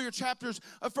 in the earlier chapters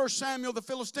of 1 Samuel, the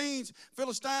Philistines,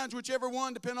 whichever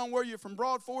one, depending on where you're from,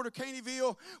 Broadford or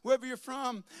Caneyville, wherever you're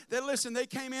from, they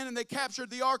came in and they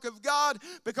captured the ark of God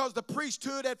because the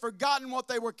priesthood had forgotten what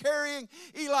they were carrying.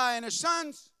 Eli and his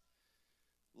sons.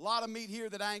 A lot of meat here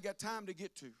that I ain't got time to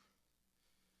get to.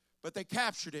 But they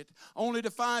captured it, only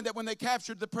to find that when they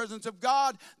captured the presence of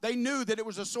God, they knew that it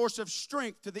was a source of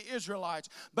strength to the Israelites.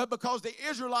 But because the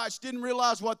Israelites didn't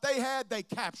realize what they had, they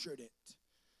captured it.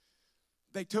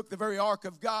 They took the very ark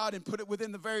of God and put it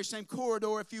within the very same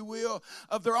corridor, if you will,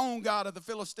 of their own god of the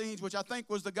Philistines, which I think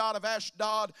was the god of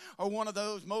Ashdod or one of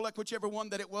those, Molech, whichever one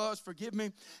that it was, forgive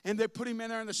me. And they put him in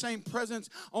there in the same presence,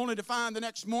 only to find the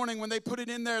next morning when they put it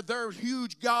in there, their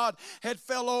huge god had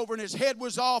fell over and his head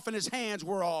was off and his hands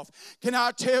were off. Can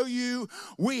I tell you,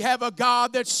 we have a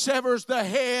God that severs the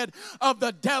head of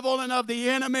the devil and of the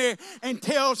enemy and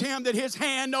tells him that his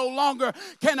hand no longer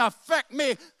can affect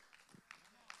me.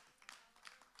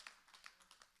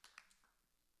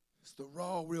 The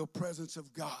raw, real presence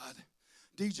of God.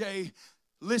 DJ,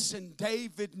 listen,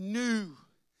 David knew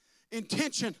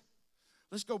intention.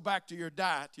 Let's go back to your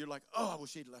diet. You're like, oh, I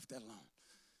wish he'd left that alone.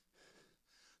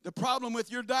 The problem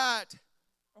with your diet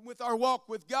and with our walk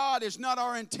with God is not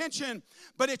our intention,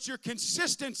 but it's your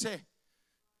consistency.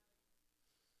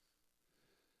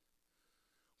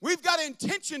 We've got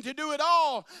intention to do it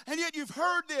all, and yet you've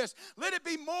heard this. Let it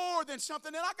be more than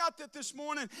something. And I got that this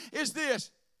morning is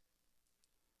this.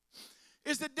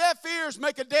 Is that deaf ears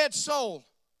make a dead soul.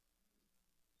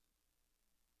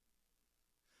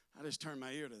 I just turned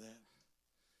my ear to that.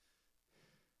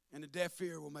 And a deaf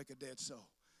ear will make a dead soul.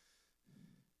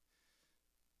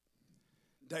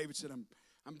 David said, I'm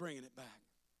bringing it back.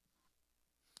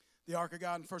 The ark of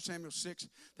God in 1 Samuel 6,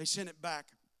 they sent it back.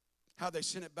 How they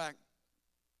sent it back?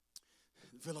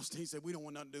 The Philistines said, we don't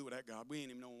want nothing to do with that God. We ain't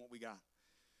even knowing what we got.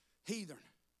 Heathen.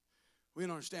 We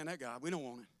don't understand that God. We don't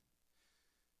want it.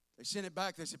 They sent it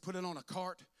back. They said, put it on a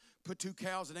cart. Put 2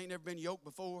 cows that ain't never been yoked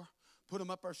before. Put them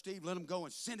up our Steve. Let them go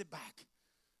and send it back.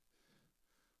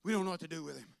 We don't know what to do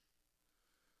with him.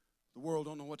 The world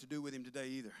don't know what to do with him today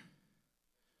either.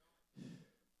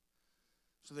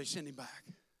 So they send him back.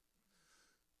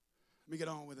 Let me get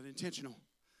on with it. Intentional.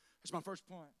 That's my first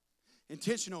point.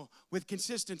 Intentional with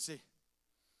consistency.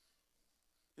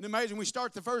 And imagine we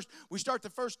start the first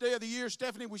day of the year,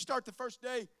 Stephanie, we start the first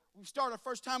day. We start our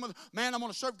first time with, man, I'm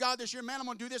going to serve God this year. Man, I'm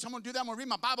going to do this. I'm going to do that. I'm going to read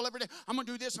my Bible every day. I'm going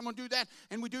to do this. I'm going to do that.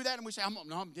 And we do that, and we say,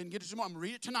 no, I didn't get it tomorrow. I'm going to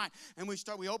read it tonight. And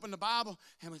we open the Bible,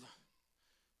 and we go,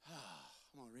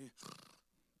 I'm going to read it.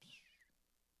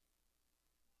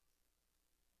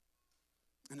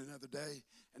 And another day,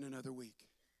 and another week.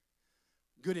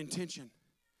 Good intention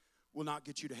will not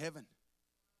get you to heaven.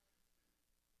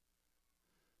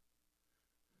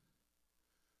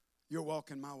 Your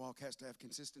walk and my walk has to have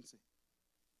consistency.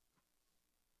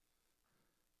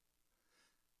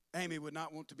 Amy would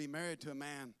not want to be married to a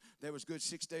man that was good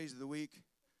 6 days of the week.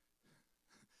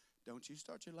 Don't you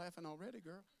start your laughing already,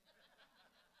 girl.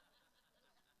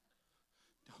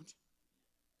 Don't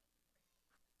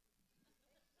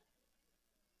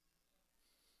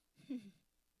you?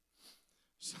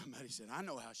 Somebody said, I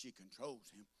know how she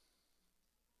controls him.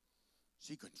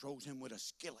 She controls him with a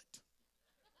skillet.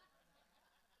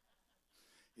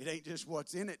 It ain't just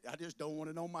what's in it. I just don't want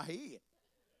it on my head.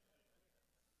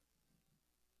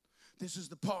 This is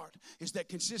the part, is that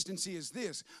consistency is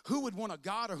this. Who would want a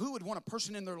God or who would want a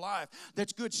person in their life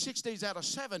that's good 6 days out of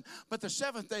 7, but the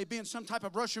 7th day being some type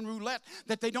of Russian roulette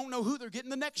that they don't know who they're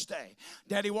getting the next day?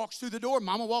 Daddy walks through the door,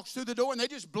 mama walks through the door, and they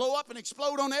just blow up and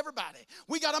explode on everybody.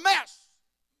 We got a mess.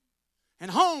 And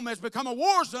home has become a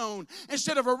war zone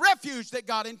instead of a refuge that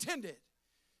God intended.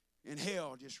 And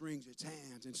hell just wrings its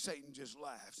hands, and Satan just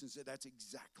laughs and said, that's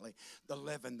exactly the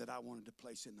leaven that I wanted to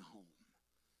place in the home.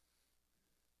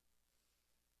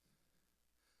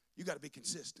 You got to be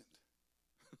consistent.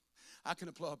 I can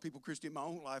applaud people, Christy, in my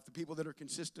own life, the people that are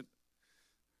consistent.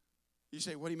 You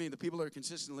say, what do you mean, the people that are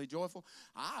consistently joyful?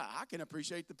 I can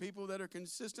appreciate the people that are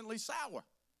consistently sour.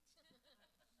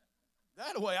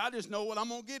 That way, I just know what I'm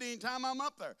going to get anytime I'm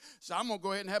up there. So I'm going to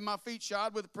go ahead and have my feet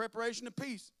shod with the preparation of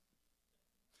peace.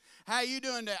 How you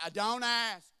doing today? I don't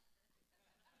ask.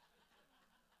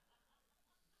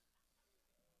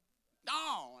 Don't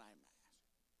ask.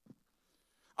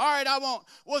 All right, I won't.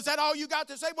 Well, is that all you got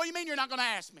to say? What do you mean you're not going to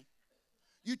ask me?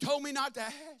 You told me not to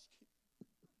ask you.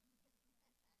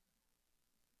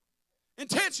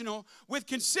 Intentional with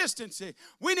consistency.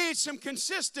 We need some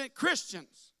consistent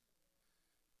Christians.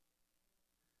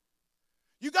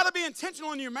 You got to be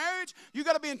intentional in your marriage. You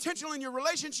got to be intentional in your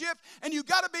relationship. And you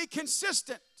got to be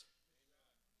consistent.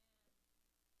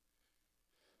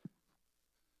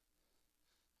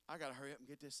 I got to hurry up and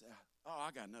get this out. Oh,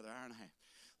 I got another hour and a half.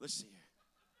 Let's see here.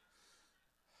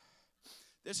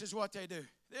 This is what they do.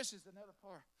 This is another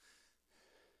part.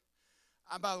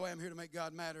 By the way, I'm here to make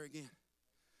God matter again.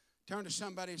 Turn to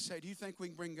somebody and say, do you think we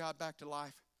can bring God back to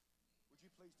life? Would you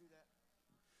please do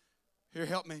that? Here,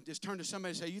 help me. Just turn to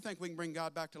somebody and say, you think we can bring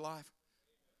God back to life?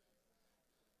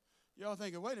 Y'all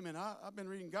thinking, wait a minute, I've been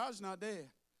reading God's not dead.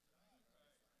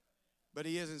 But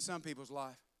He is in some people's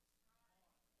life.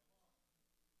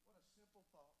 What a simple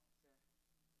thought.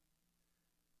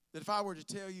 That if I were to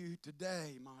tell you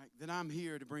today, Mike, that I'm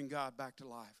here to bring God back to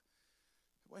life.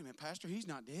 Wait a minute, Pastor, He's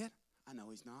not dead. I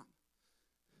know He's not.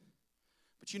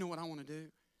 But you know what I want to do?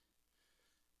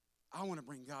 I want to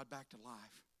bring God back to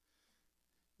life.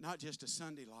 Not just a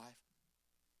Sunday life.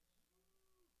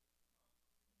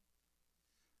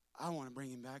 I want to bring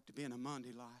Him back to being a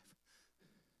Monday life.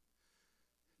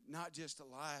 Not just a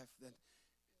life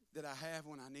that I have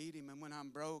when I need Him and when I'm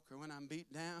broke or when I'm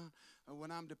beat down or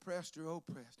when I'm depressed or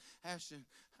oppressed. Ashton,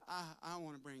 I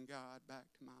want to bring God back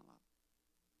to my life.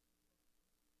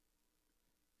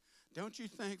 Don't you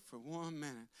think for 1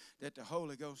 minute that the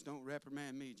Holy Ghost don't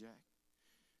reprimand me, Jack.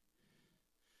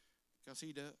 Because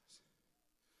He does.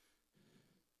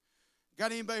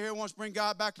 Got anybody here who wants to bring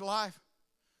God back to life?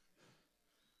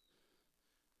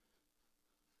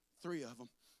 3 of them.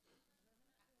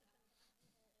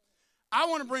 I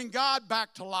want to bring God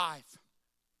back to life.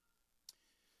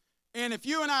 And if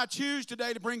you and I choose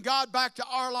today to bring God back to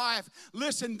our life,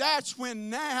 listen, that's when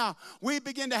now we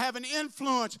begin to have an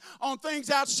influence on things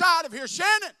outside of here.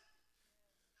 Shannon,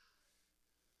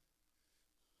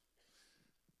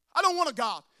 I don't want a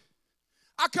God.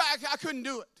 I couldn't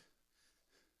do it.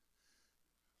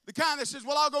 The kind that says,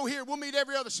 well, I'll go here. We'll meet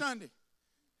every other Sunday.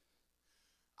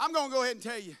 I'm going to go ahead and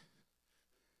tell you.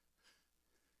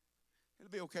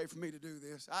 It'll be okay for me to do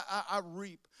this. I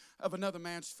reap of another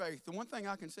man's faith. The one thing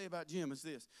I can say about Jim is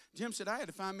this. Jim said, I had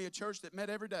to find me a church that met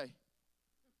every day.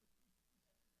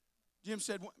 Jim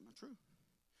said, true.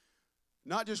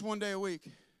 Not just one day a week.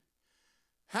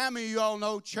 How many of you all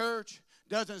know church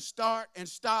doesn't start and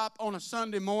stop on a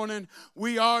Sunday morning?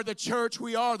 We are the church.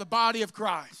 We are the body of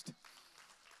Christ.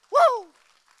 Woo!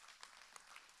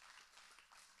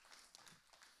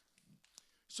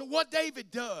 So what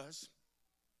David does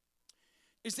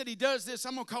is that he does this,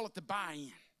 I'm going to call it the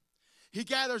buy-in. He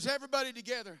gathers everybody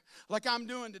together like I'm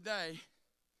doing today.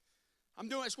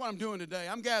 That's what I'm doing today.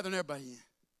 I'm gathering everybody in.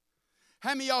 How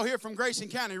many of y'all here from Grayson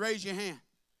County? Raise your hand.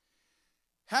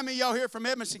 How many of y'all here from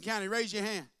Edmonson County? Raise your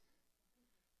hand.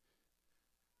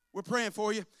 We're praying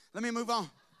for you. Let me move on.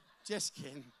 Just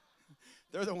kidding.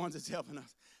 They're the ones that's helping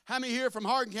us. How many here from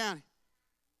Hardin County?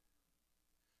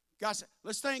 God said,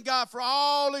 let's thank God for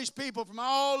all these people from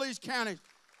all these counties.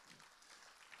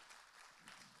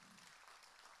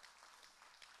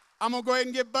 I'm going to go ahead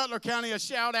and give Butler County a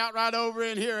shout out right over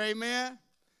in here. Amen.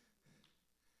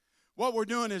 What we're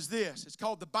doing is this. It's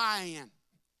called the buy-in.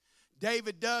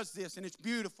 David does this, and it's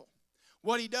beautiful.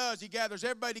 What he does, he gathers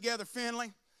everybody together, Finley.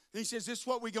 And he says, this is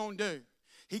what we're going to do.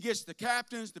 He gets the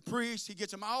captains, the priests, he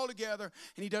gets them all together,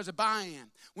 and he does a buy-in.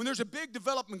 When there's a big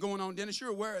development going on, Dennis, you're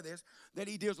aware of this, that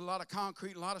he deals with a lot of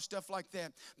concrete, a lot of stuff like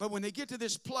that. But when they get to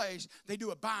this place, they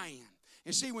do a buy-in.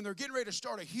 And see, when they're getting ready to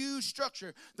start a huge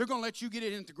structure, they're going to let you get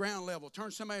it into ground level. Turn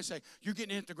to somebody and say, you're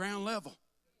getting it into ground level.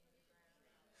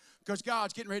 Because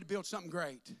God's getting ready to build something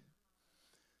great.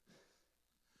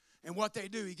 And what they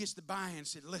do, he gets the buy-in and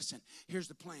said, listen, here's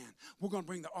the plan. We're going to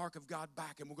bring the ark of God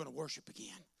back and we're going to worship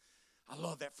again. I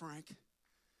love that, Frank.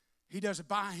 He does a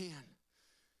buy-in.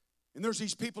 And there's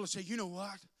these people that say, you know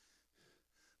what?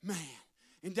 Man.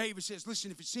 And David says, listen,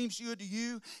 if it seems good to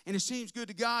you and it seems good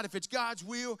to God, if it's God's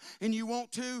will and you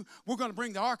want to, we're going to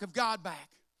bring the ark of God back.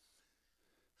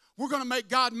 We're going to make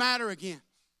God matter again.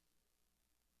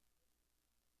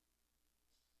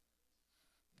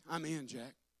 I'm in,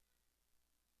 Jack.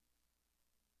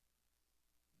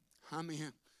 I'm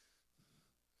in.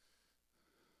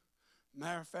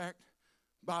 Matter of fact,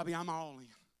 Bobby, I'm all in.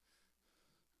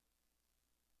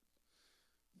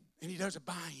 And he does a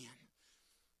buy-in.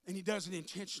 And he does it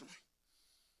intentionally.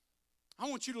 I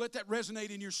want you to let that resonate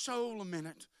in your soul a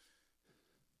minute.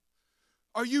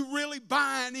 Are you really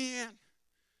buying in?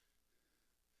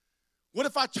 What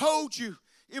if I told you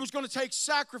it was going to take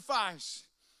sacrifice?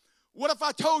 What if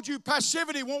I told you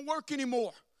passivity won't work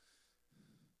anymore?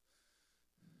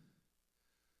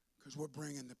 Because we're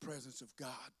bringing the presence of God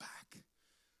back.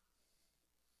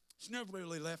 It's never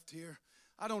really left here.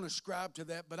 I don't ascribe to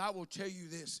that, but I will tell you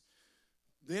this.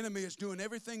 The enemy is doing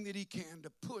everything that he can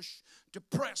to push, to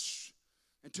press,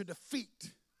 and to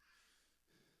defeat.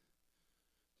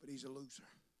 But he's a loser.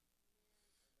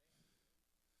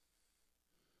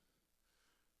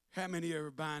 How many are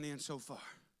buying in so far?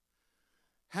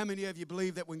 How many of you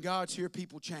believe that when God's here,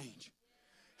 people change?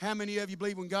 How many of you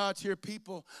believe when God's here,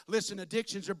 people, listen,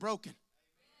 addictions are broken?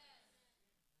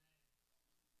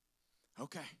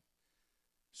 Okay.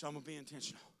 So I'm going to be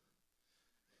intentional.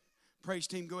 Praise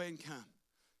team, go ahead and come.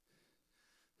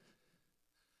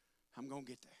 I'm going to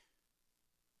get there.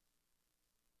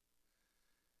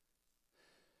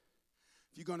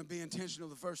 If you're going to be intentional,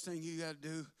 the first thing you got to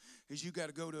do is you got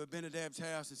to go to Abinadab's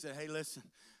house and say, hey, listen,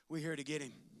 we're here to get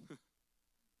him.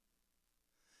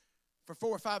 For 4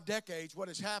 or 5 decades, what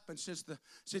has happened since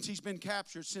he's been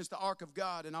captured, since the ark of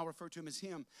God, and I'll refer to him as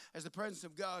him, as the presence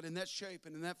of God in that shape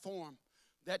and in that form,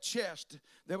 that chest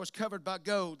that was covered by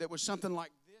gold, that was something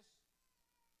like this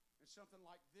and something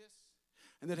like this,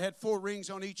 and that had 4 rings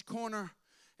on each corner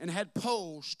and had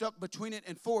poles stuck between it,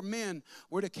 and 4 men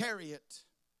were to carry it.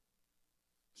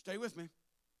 Stay with me.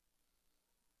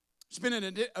 It's been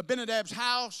in Abinadab's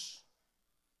house.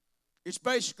 It's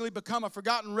basically become a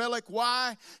forgotten relic.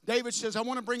 Why? David says, I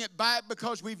want to bring it back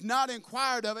because we've not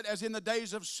inquired of it as in the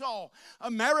days of Saul.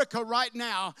 America right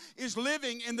now is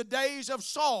living in the days of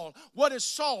Saul. What is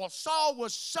Saul? Saul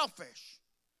was selfish.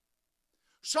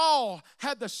 Saul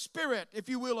had the spirit, if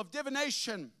you will, of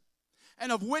divination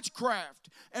and of witchcraft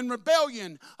and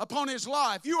rebellion upon his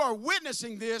life. You are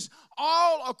witnessing this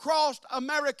all across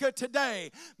America today.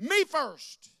 Me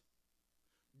first,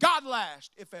 God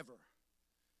last, if ever.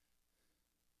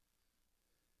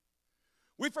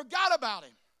 We forgot about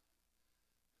him.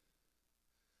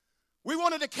 We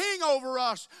wanted a king over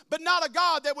us, but not a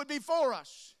God that would be for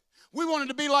us. We wanted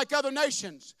to be like other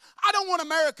nations. I don't want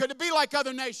America to be like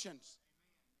other nations.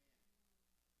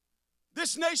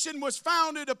 This nation was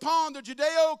founded upon the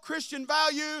Judeo-Christian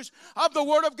values of the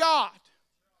Word of God.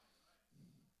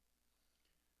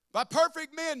 By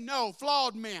perfect men? No,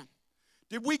 flawed men.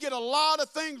 Did we get a lot of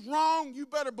things wrong? You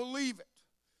better believe it.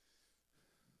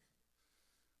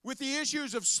 With the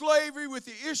issues of slavery, with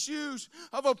the issues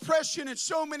of oppression, and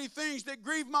so many things that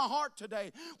grieve my heart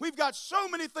today. We've got so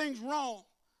many things wrong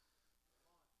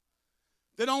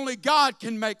that only God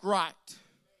can make right.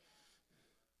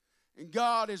 And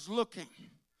God is looking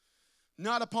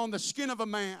not upon the skin of a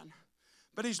man,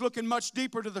 but He's looking much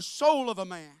deeper to the soul of a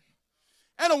man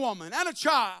and a woman and a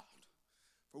child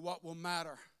for what will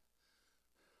matter.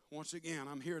 Once again,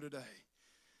 I'm here today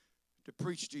to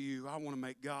preach to you. I want to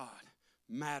make God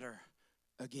matter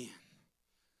again.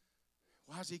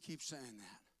 Why does he keep saying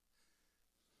that?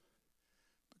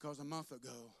 Because a month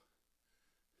ago,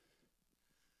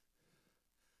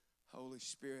 Holy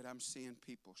Spirit, I'm seeing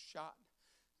people shot.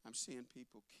 I'm seeing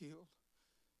people killed.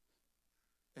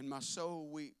 And my soul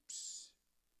weeps.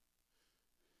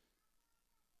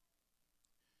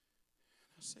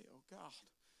 And I say, oh God,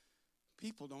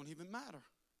 people don't even matter.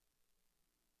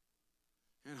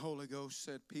 And Holy Ghost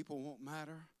said, people won't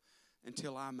matter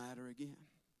until I matter again.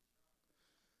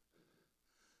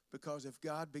 Because if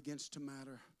God begins to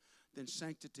matter, then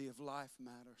sanctity of life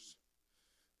matters.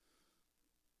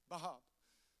 Bob,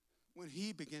 when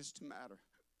He begins to matter,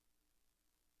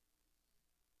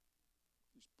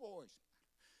 these boys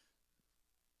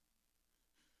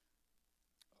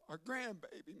matter. Our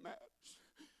grandbaby matters.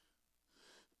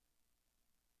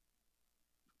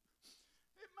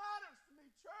 It matters to me,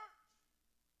 church.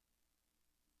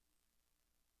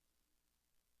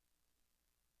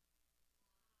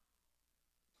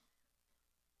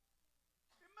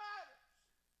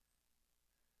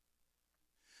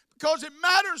 Because it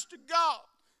matters to God.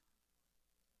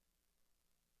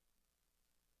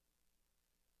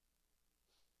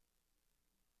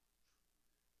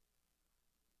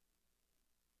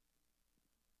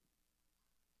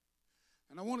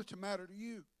 And I want it to matter to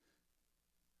you.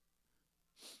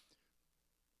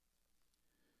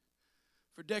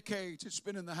 For decades, it's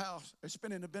been in the house. It's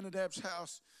been in Abinadab's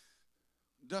house,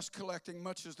 dust collecting,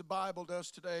 much as the Bible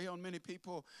does today on many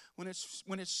people. When it's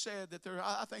said that there,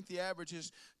 I think the average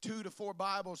is 2 to 4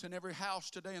 Bibles in every house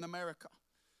today in America.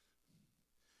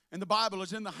 And the Bible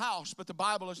is in the house, but the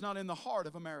Bible is not in the heart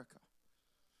of America.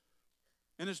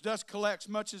 And as dust collects,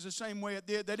 much as the same way it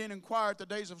did, they didn't inquire at the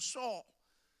days of Saul.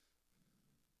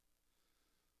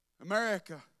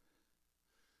 America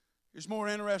is more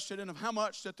interested in how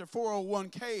much that their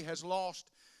 401k has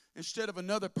lost instead of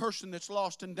another person that's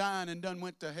lost and dying and done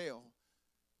went to hell.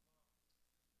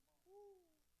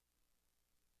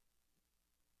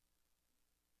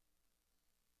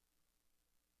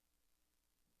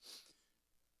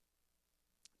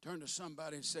 Turn to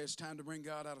somebody and say, it's time to bring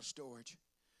God out of storage.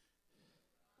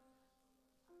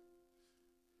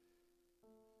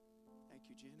 Thank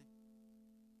you, Jenny.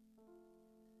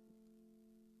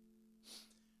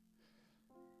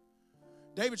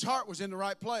 David's heart was in the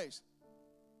right place.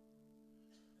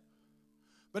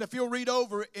 But if you'll read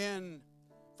over in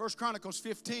 1 Chronicles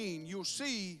 15, you'll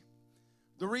see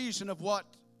the reason of what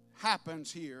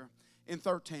happens here in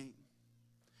 13.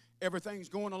 Everything's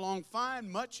going along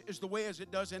fine, much is the way as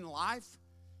it does in life.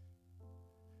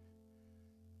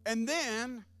 And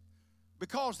then,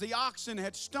 because the oxen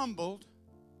had stumbled,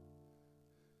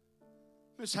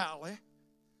 Miss Howley,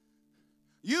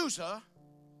 Uzzah,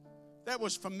 that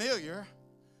was familiar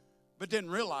but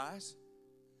didn't realize,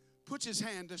 puts his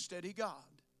hand to steady God.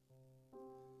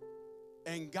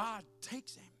 And God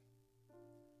takes him.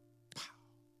 Pow.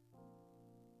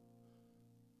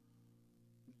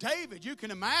 David, you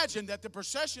can imagine that the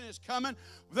procession is coming.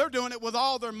 They're doing it with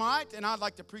all their might, and I'd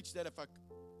like to preach that if I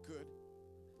could.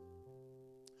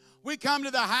 We come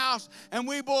to the house, and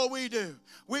we do.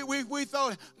 We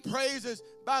throw praises.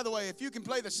 By the way, if you can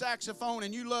play the saxophone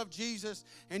and you love Jesus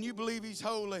and you believe He's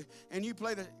holy and you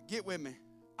play get with me.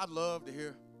 I'd love to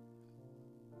hear.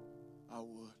 I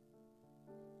would.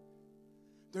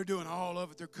 They're doing all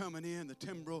of it. They're coming in, the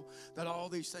timbrel, that all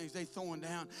these things they throwing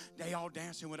down. They all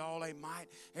dancing with all they might.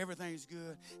 Everything's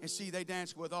good. And see, they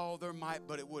danced with all their might,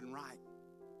 but it wasn't right.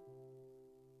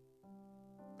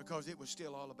 Because it was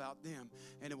still all about them,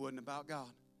 and it wasn't about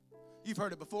God. You've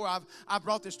heard it before. I've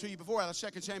brought this to you before out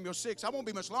of 2 Samuel 6. I won't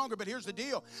be much longer, but here's the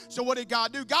deal. So what did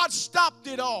God do? God stopped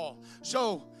it all.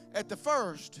 So at the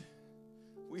first,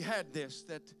 we had this,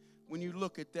 that when you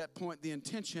look at that point, the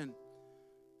intention,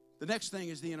 the next thing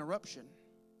is the interruption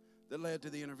that led to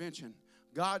the intervention.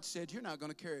 God said, you're not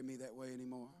going to carry me that way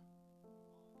anymore.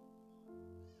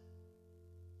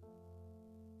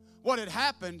 What had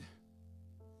happened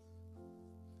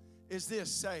is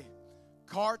this, say,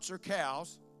 carts or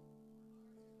cows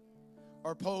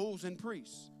or poles and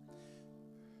priests.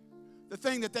 The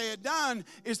thing that they had done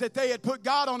is that they had put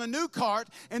God on a new cart,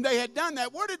 and they had done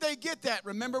that. Where did they get that?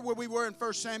 Remember where we were in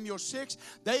 1 Samuel 6?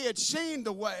 They had seen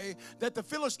the way that the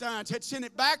Philistines had sent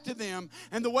it back to them,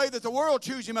 and the way that the world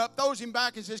chews him up, throws him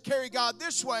back and says, carry God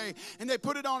this way. And they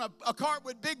put it on a cart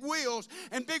with big wheels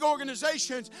and big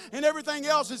organizations and everything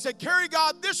else and said, carry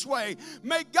God this way.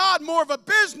 Make God more of a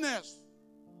business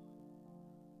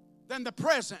than the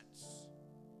presence.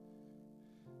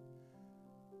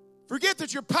 Forget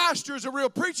that your pastor is a real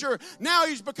preacher. Now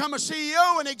he's become a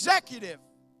CEO and executive.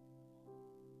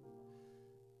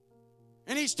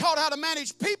 And he's taught how to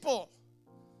manage people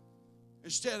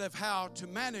instead of how to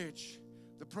manage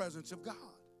the presence of God.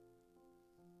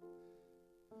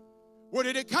 Where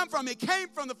did it come from? It came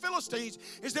from the Philistines.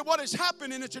 Is that what has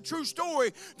happened? And it's a true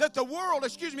story that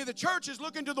the church is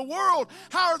looking to the world.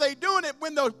 How are they doing it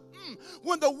when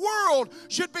the world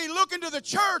should be looking to the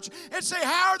church and say,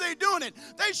 how are they doing it?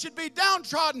 They should be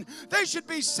downtrodden. They should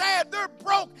be sad. They're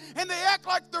broke and they act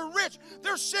like they're rich.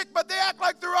 They're sick, but they act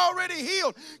like they're already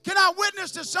healed. Can I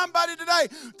witness to somebody today?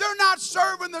 They're not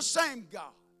serving the same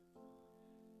God.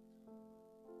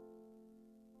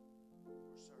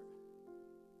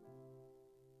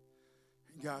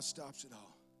 God stops it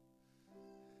all.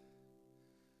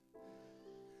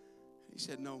 He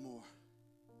said, no more.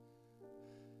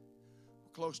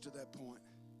 We're close to that point.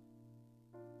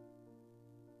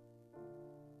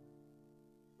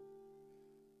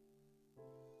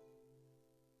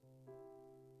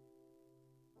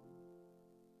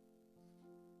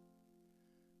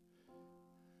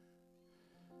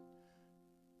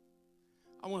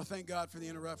 I want to thank God for the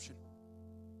interruption.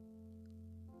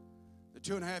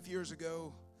 2.5 years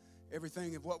ago,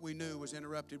 everything of what we knew was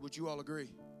interrupted. Would you all agree?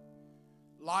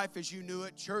 Life as you knew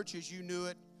it, church as you knew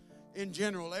it, in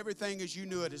general, everything as you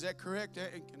knew it. Is that correct?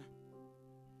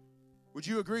 Would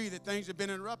you agree that things have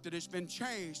been interrupted? It's been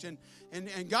changed. And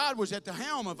God was at the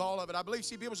helm of all of it. I believe,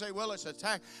 see, people say, well, it's an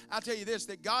attack. I'll tell you this,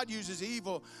 that God uses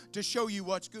evil to show you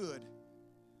what's good.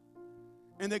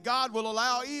 And that God will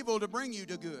allow evil to bring you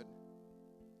to good.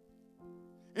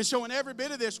 And so in every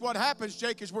bit of this, what happens,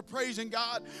 Jake, is we're praising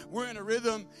God. We're in a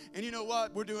rhythm. And you know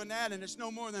what? We're doing that, and it's no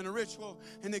more than a ritual.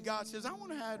 And then God says, I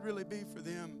wonder how it'd really be for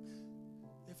them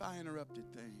if I interrupted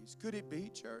things. Could it be,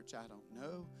 church? I don't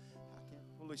know. I can't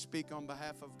fully speak on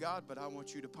behalf of God, but I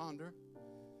want you to ponder.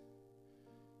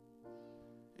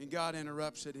 And God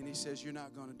interrupts it, and He says, you're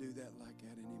not going to do that like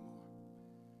that anymore.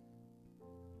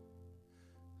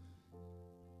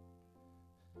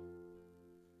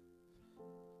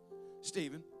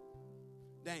 Stephen,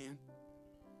 Dan,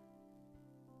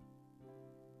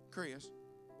 Chris,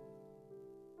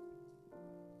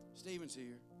 Stephen's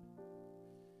here.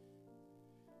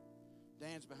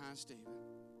 Dan's behind Stephen.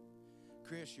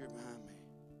 Chris, you're behind me.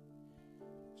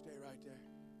 Stay right there.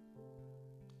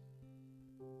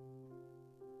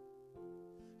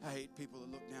 I hate people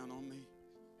that look down on me.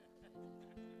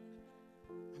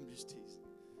 I'm just teasing.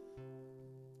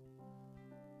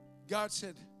 God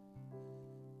said,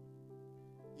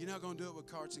 you're not going to do it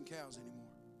with carts and cows anymore.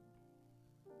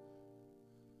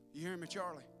 You hear me,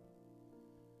 Charlie?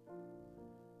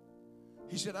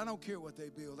 He said, I don't care what they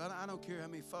build. I don't care how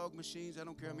many fog machines. I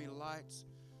don't care how many lights.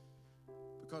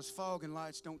 Because fog and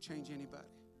lights don't change anybody.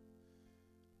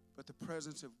 But the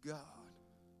presence of God,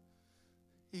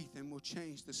 Ethan, will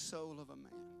change the soul of a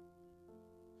man.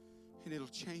 And it'll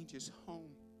change his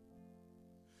home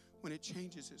when it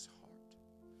changes his heart.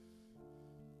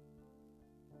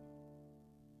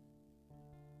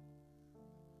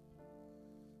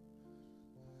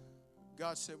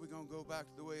 God said we're going to go back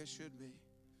to the way it should be.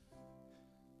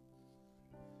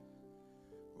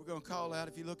 We're going to call out,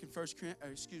 if you look in 1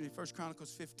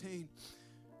 Chronicles 15,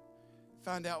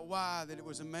 find out why that it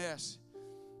was a mess.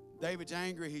 David's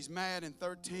angry. He's mad in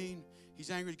 13. He's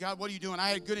angry. God, what are you doing? I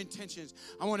had good intentions.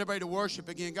 I want everybody to worship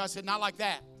again. God said, not like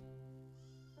that.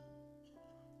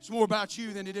 It's more about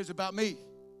you than it is about me.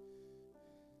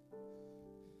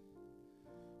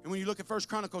 And when you look at 1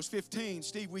 Chronicles 15,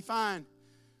 Steve, we find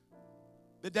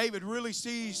that David really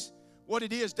sees what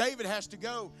it is. David has to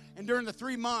go. And during the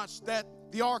 3 months that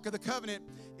the Ark of the Covenant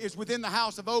is within the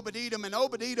house of Obed-Edom, and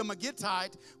Obed-Edom, a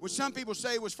Gittite, which some people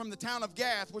say was from the town of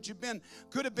Gath, which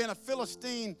could have been a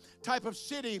Philistine type of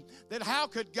city, that how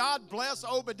could God bless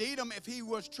Obed-Edom if he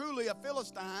was truly a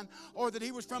Philistine, or that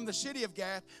he was from the city of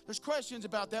Gath? There's questions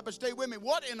about that, but stay with me.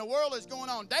 What in the world is going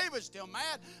on? David's still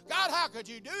mad. God, how could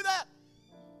you do that?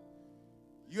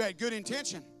 You had good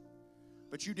intention,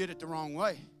 but you did it the wrong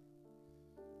way.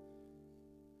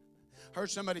 Heard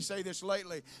somebody say this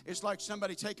lately. It's like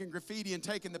somebody taking graffiti and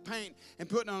taking the paint and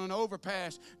putting on an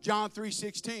overpass. John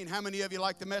 3:16. How many of you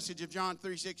like the message of John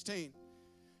 3:16?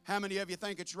 How many of you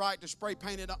think it's right to spray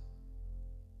paint it up?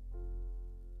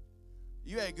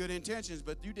 You had good intentions,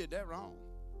 but you did that wrong.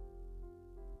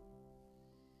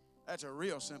 That's a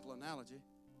real simple analogy.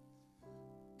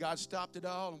 God stopped it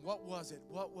all, and what was it?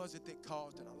 What was it that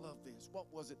caused it? I love this.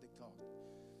 What was it that caused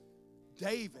it?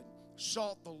 David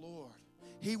sought the Lord.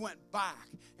 He went back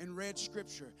and read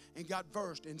Scripture and got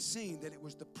versed and seen that it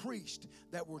was the priests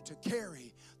that were to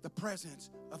carry the presence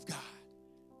of God.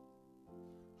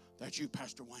 That's you,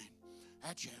 Pastor Wayne.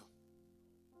 That's you.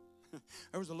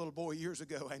 There was a little boy years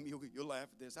ago, Amy, you'll laugh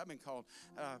at this. I've been called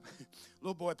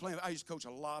little boy playing. I used to coach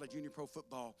a lot of junior pro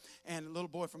football. And a little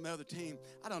boy from the other team,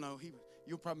 I don't know,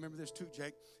 you'll probably remember this too,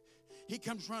 Jake. He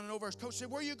comes running over. His coach said,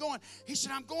 where are you going? He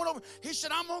said, I'm going over. He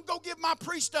said, I'm going to go give my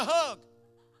priest a hug.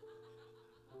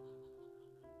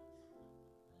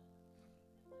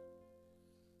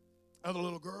 Other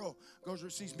little girl goes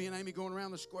and sees me and Amy going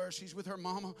around the square. She's with her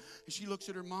mama, and she looks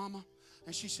at her mama,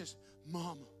 and she says,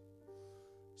 Mama.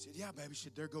 I said, yeah, baby. She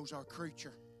said, there goes our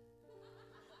creature.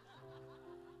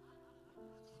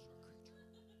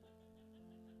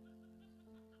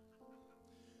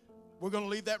 We're going to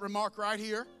leave that remark right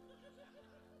here.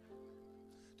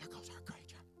 There goes our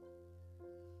creature.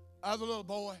 Other little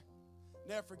boy,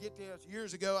 never forget this.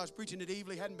 Years ago, I was preaching at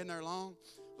Evely, hadn't been there long.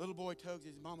 Little boy tugs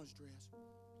his mama's dress.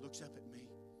 Looks up at me.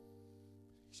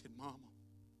 He said, Mama.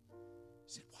 I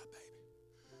said, what, baby?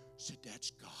 I said, that's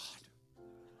God.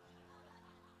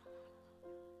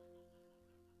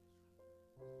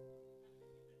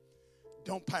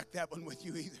 Don't pack that one with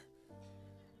you either.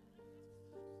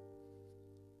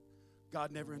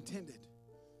 God never intended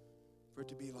for it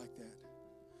to be like that.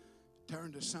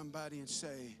 Turn to somebody and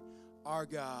say, our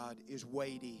God is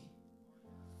weighty.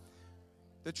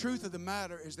 The truth of the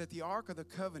matter is that the Ark of the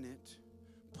Covenant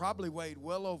probably weighed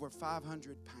well over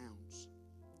 500 pounds.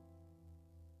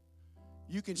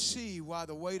 You can see why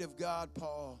the weight of God,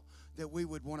 Paul, that we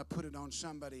would want to put it on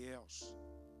somebody else.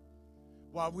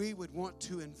 Why we would want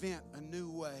to invent a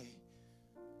new way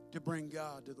to bring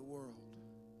God to the world.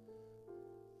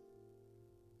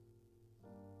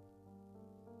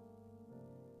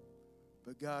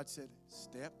 But God said,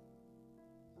 step,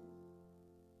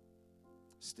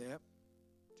 step,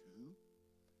 2,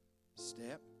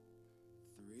 step,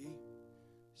 3,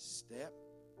 step,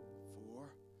 4,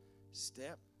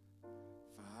 step,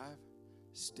 5,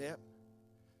 step,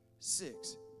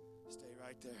 6. Stay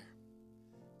right there.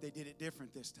 They did it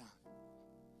different this time.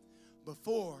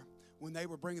 Before, when they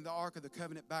were bringing the Ark of the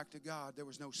Covenant back to God, there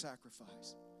was no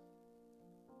sacrifice.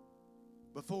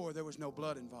 Before, there was no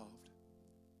blood involved.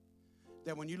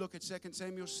 That when you look at 2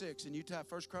 Samuel 6 and you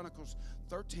type 1 Chronicles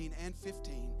 13 and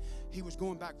 15, he was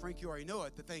going back. Frank, you already know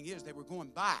it. The thing is, they were going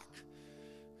back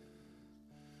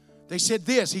They said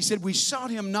this. He said, we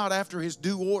sought him not after his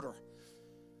due order.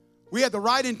 We had the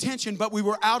right intention, but we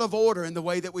were out of order in the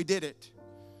way that we did it.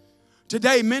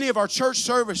 Today, many of our church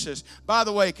services, by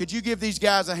the way, could you give these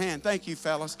guys a hand? Thank you,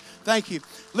 fellas. Thank you.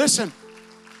 Listen.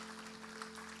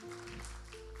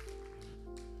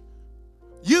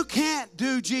 You can't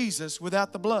do Jesus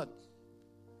without the blood.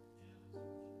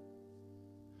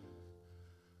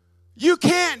 You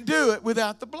can't do it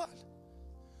without the blood.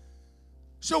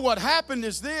 So what happened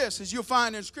is this, as you'll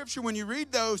find in Scripture when you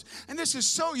read those, and this is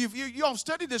so, you all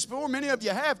studied this before, many of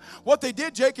you have. What they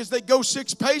did, Jake, is they'd go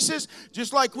 6 paces,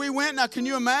 just like we went. Now, can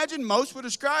you imagine? Most would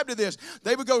ascribe to this.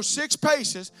 They would go 6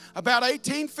 paces, about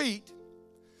 18 feet.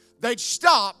 They'd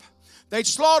stop. They'd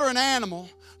slaughter an animal.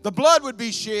 The blood would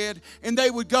be shed, and they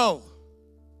would go.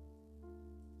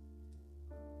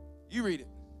 You read it.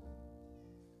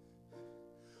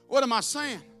 What am I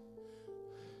saying?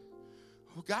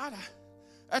 Well, God,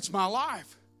 that's my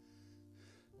life.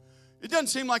 It doesn't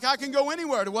seem like I can go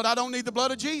anywhere to what I don't need the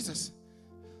blood of Jesus.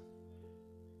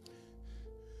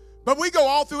 But we go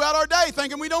all throughout our day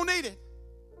thinking we don't need it.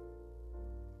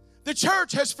 The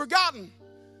church has forgotten.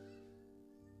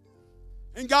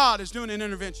 And God is doing an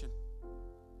intervention.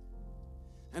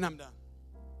 And I'm done.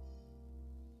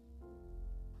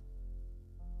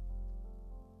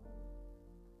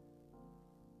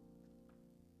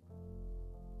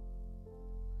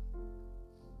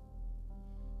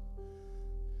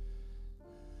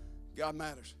 God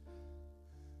matters.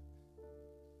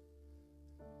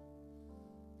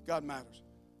 God matters.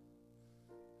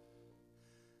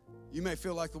 You may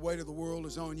feel like the weight of the world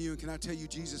is on you, and can I tell you,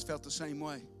 Jesus felt the same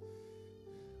way.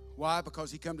 Why?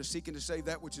 Because he come to seek and to save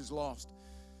that which is lost.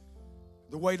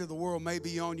 The weight of the world may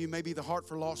be on you, may be the heart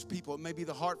for lost people. It may be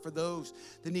the heart for those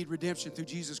that need redemption through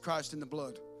Jesus Christ in the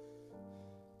blood.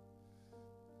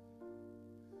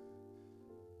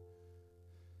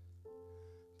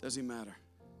 Does he matter?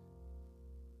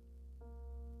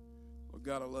 Well,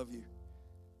 God, I love you.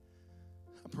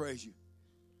 I praise you.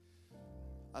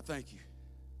 I thank you.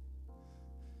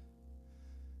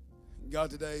 God,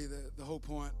 today, the whole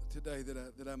point today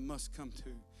that I must come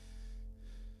to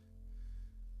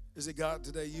is that God,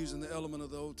 today, using the element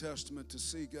of the Old Testament to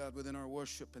see God within our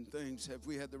worship and things, have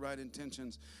we had the right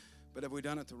intentions, but have we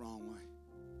done it the wrong way?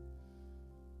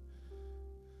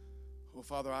 Well,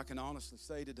 Father, I can honestly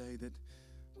say today that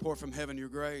pour from heaven your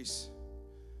grace,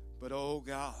 but oh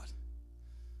God,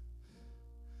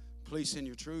 please send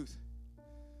your truth.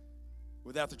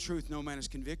 Without the truth, no man is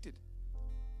convicted.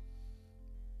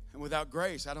 And without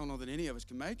grace, I don't know that any of us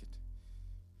can make it.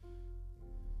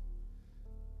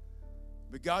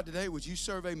 But God, today, would you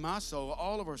survey my soul,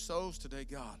 all of our souls today,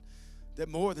 God, that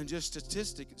more than just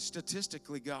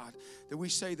statistically, God, that we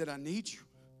say that I need you.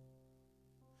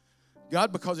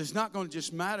 God, because it's not going to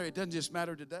just matter, it doesn't just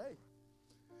matter today,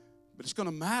 but it's going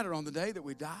to matter on the day that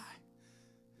we die.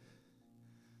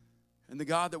 And the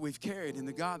God that we've carried and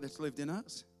the God that's lived in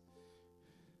us.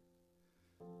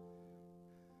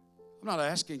 I'm not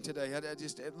asking today.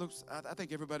 I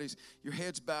think everybody's, your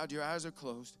head's bowed, your eyes are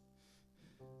closed.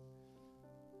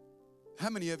 How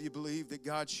many of you believe that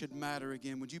God should matter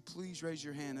again? Would you please raise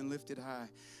your hand and lift it high?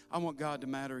 I want God to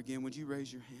matter again. Would you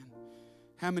raise your hand?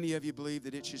 How many of you believe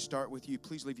that it should start with you?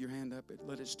 Please leave your hand up.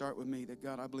 Let it start with me. That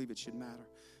God, I believe it should matter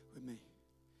with me.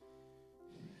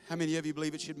 How many of you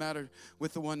believe it should matter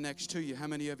with the one next to you? How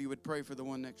many of you would pray for the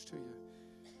one next to you?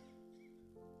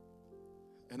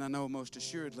 And I know most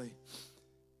assuredly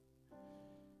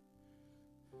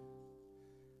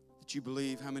that you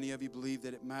believe, how many of you believe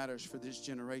that it matters for this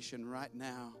generation right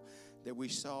now that we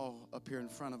saw up here in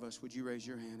front of us? Would you raise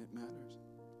your hand? It matters.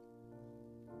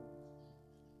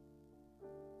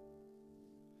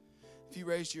 If you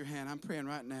raised your hand, I'm praying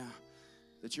right now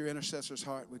that your intercessor's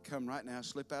heart would come right now.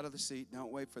 Slip out of the seat.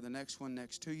 Don't wait for the next one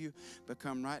next to you, but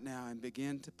come right now and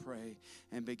begin to pray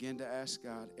and begin to ask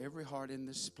God, every heart in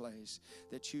this place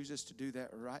that chooses to do that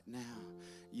right now,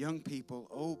 young people,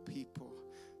 old people,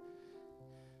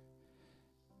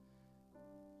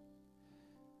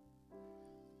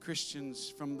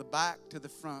 Christians from the back to the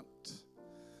front,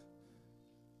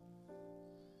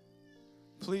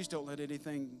 please don't let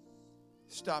anything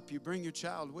stop you. Bring your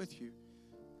child with you.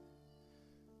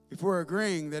 If we're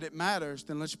agreeing that it matters,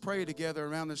 then let's pray together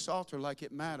around this altar like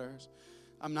it matters.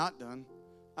 I'm not done.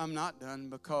 I'm not done,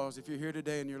 because if you're here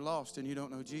today and you're lost and you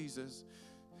don't know Jesus,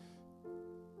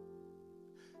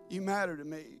 you matter to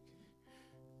me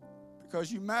because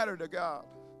you matter to God.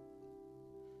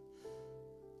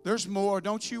 There's more.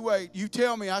 Don't you wait. You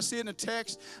tell me. I see it in a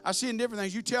text. I see it in different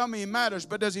things. You tell me he matters,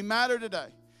 but does he matter today?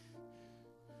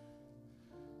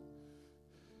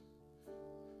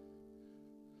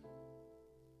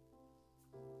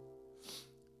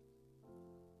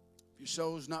 your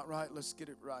soul's not right, let's get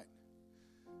it right.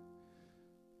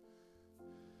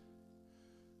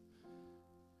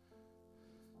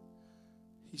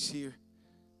 He's here.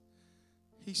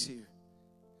 He's here.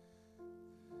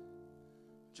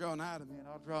 Draw nigh to me and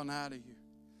I'll draw nigh to you.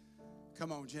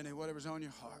 Come on, Jenny, whatever's on your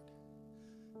heart.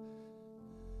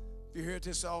 If you're here at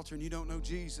this altar and you don't know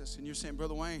Jesus and you're saying,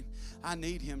 Brother Wayne, I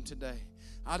need him today.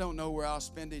 I don't know where I'll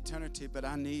spend eternity, but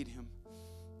I need him.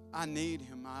 I need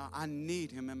him. I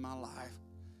need him in my life.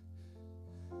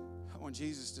 I want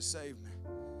Jesus to save me.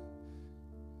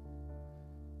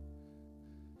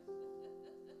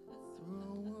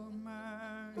 Throw up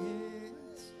my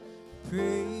hands,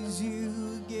 praise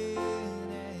you again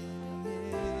and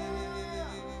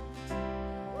again.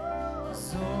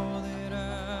 'Cause all that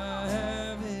I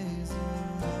have is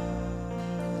and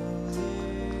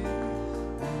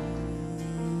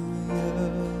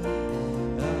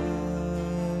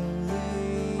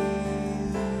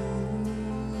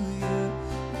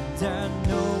I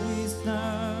know it's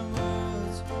not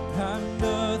much, I'm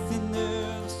nothing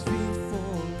else fit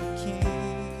for the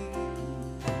King,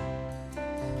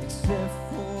 except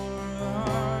for a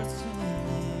heart singing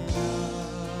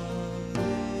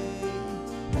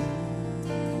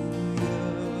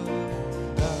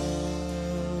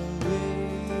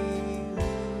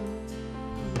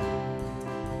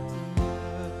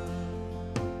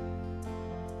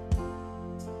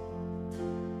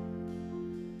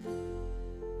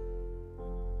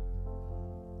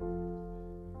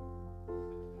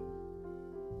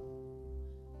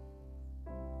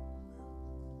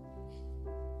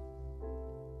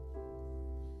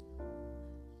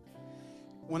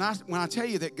When I tell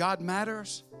you that God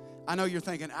matters, I know you're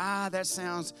thinking, that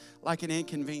sounds like an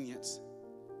inconvenience.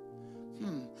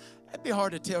 It'd be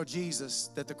hard to tell Jesus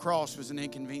that the cross was an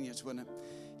inconvenience, wouldn't it?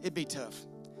 It'd be tough.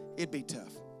 It'd be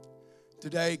tough.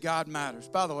 Today, God matters.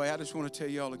 By the way, I just want to tell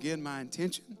you all again, my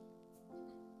intention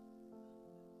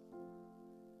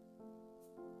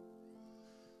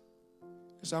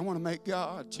is I want to make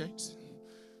God, Jason.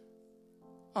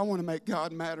 I want to make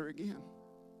God matter again.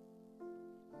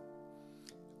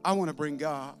 I want to bring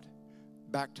God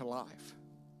back to life.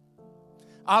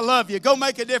 I love you. Go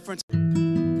make a difference.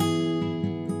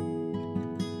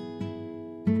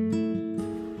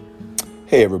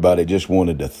 Hey everybody, just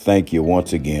wanted to thank you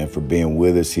once again for being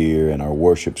with us here in our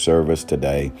worship service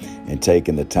today and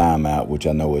taking the time out, which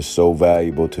I know is so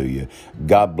valuable to you.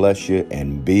 God bless you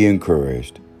and be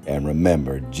encouraged. And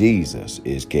remember, Jesus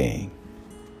is King.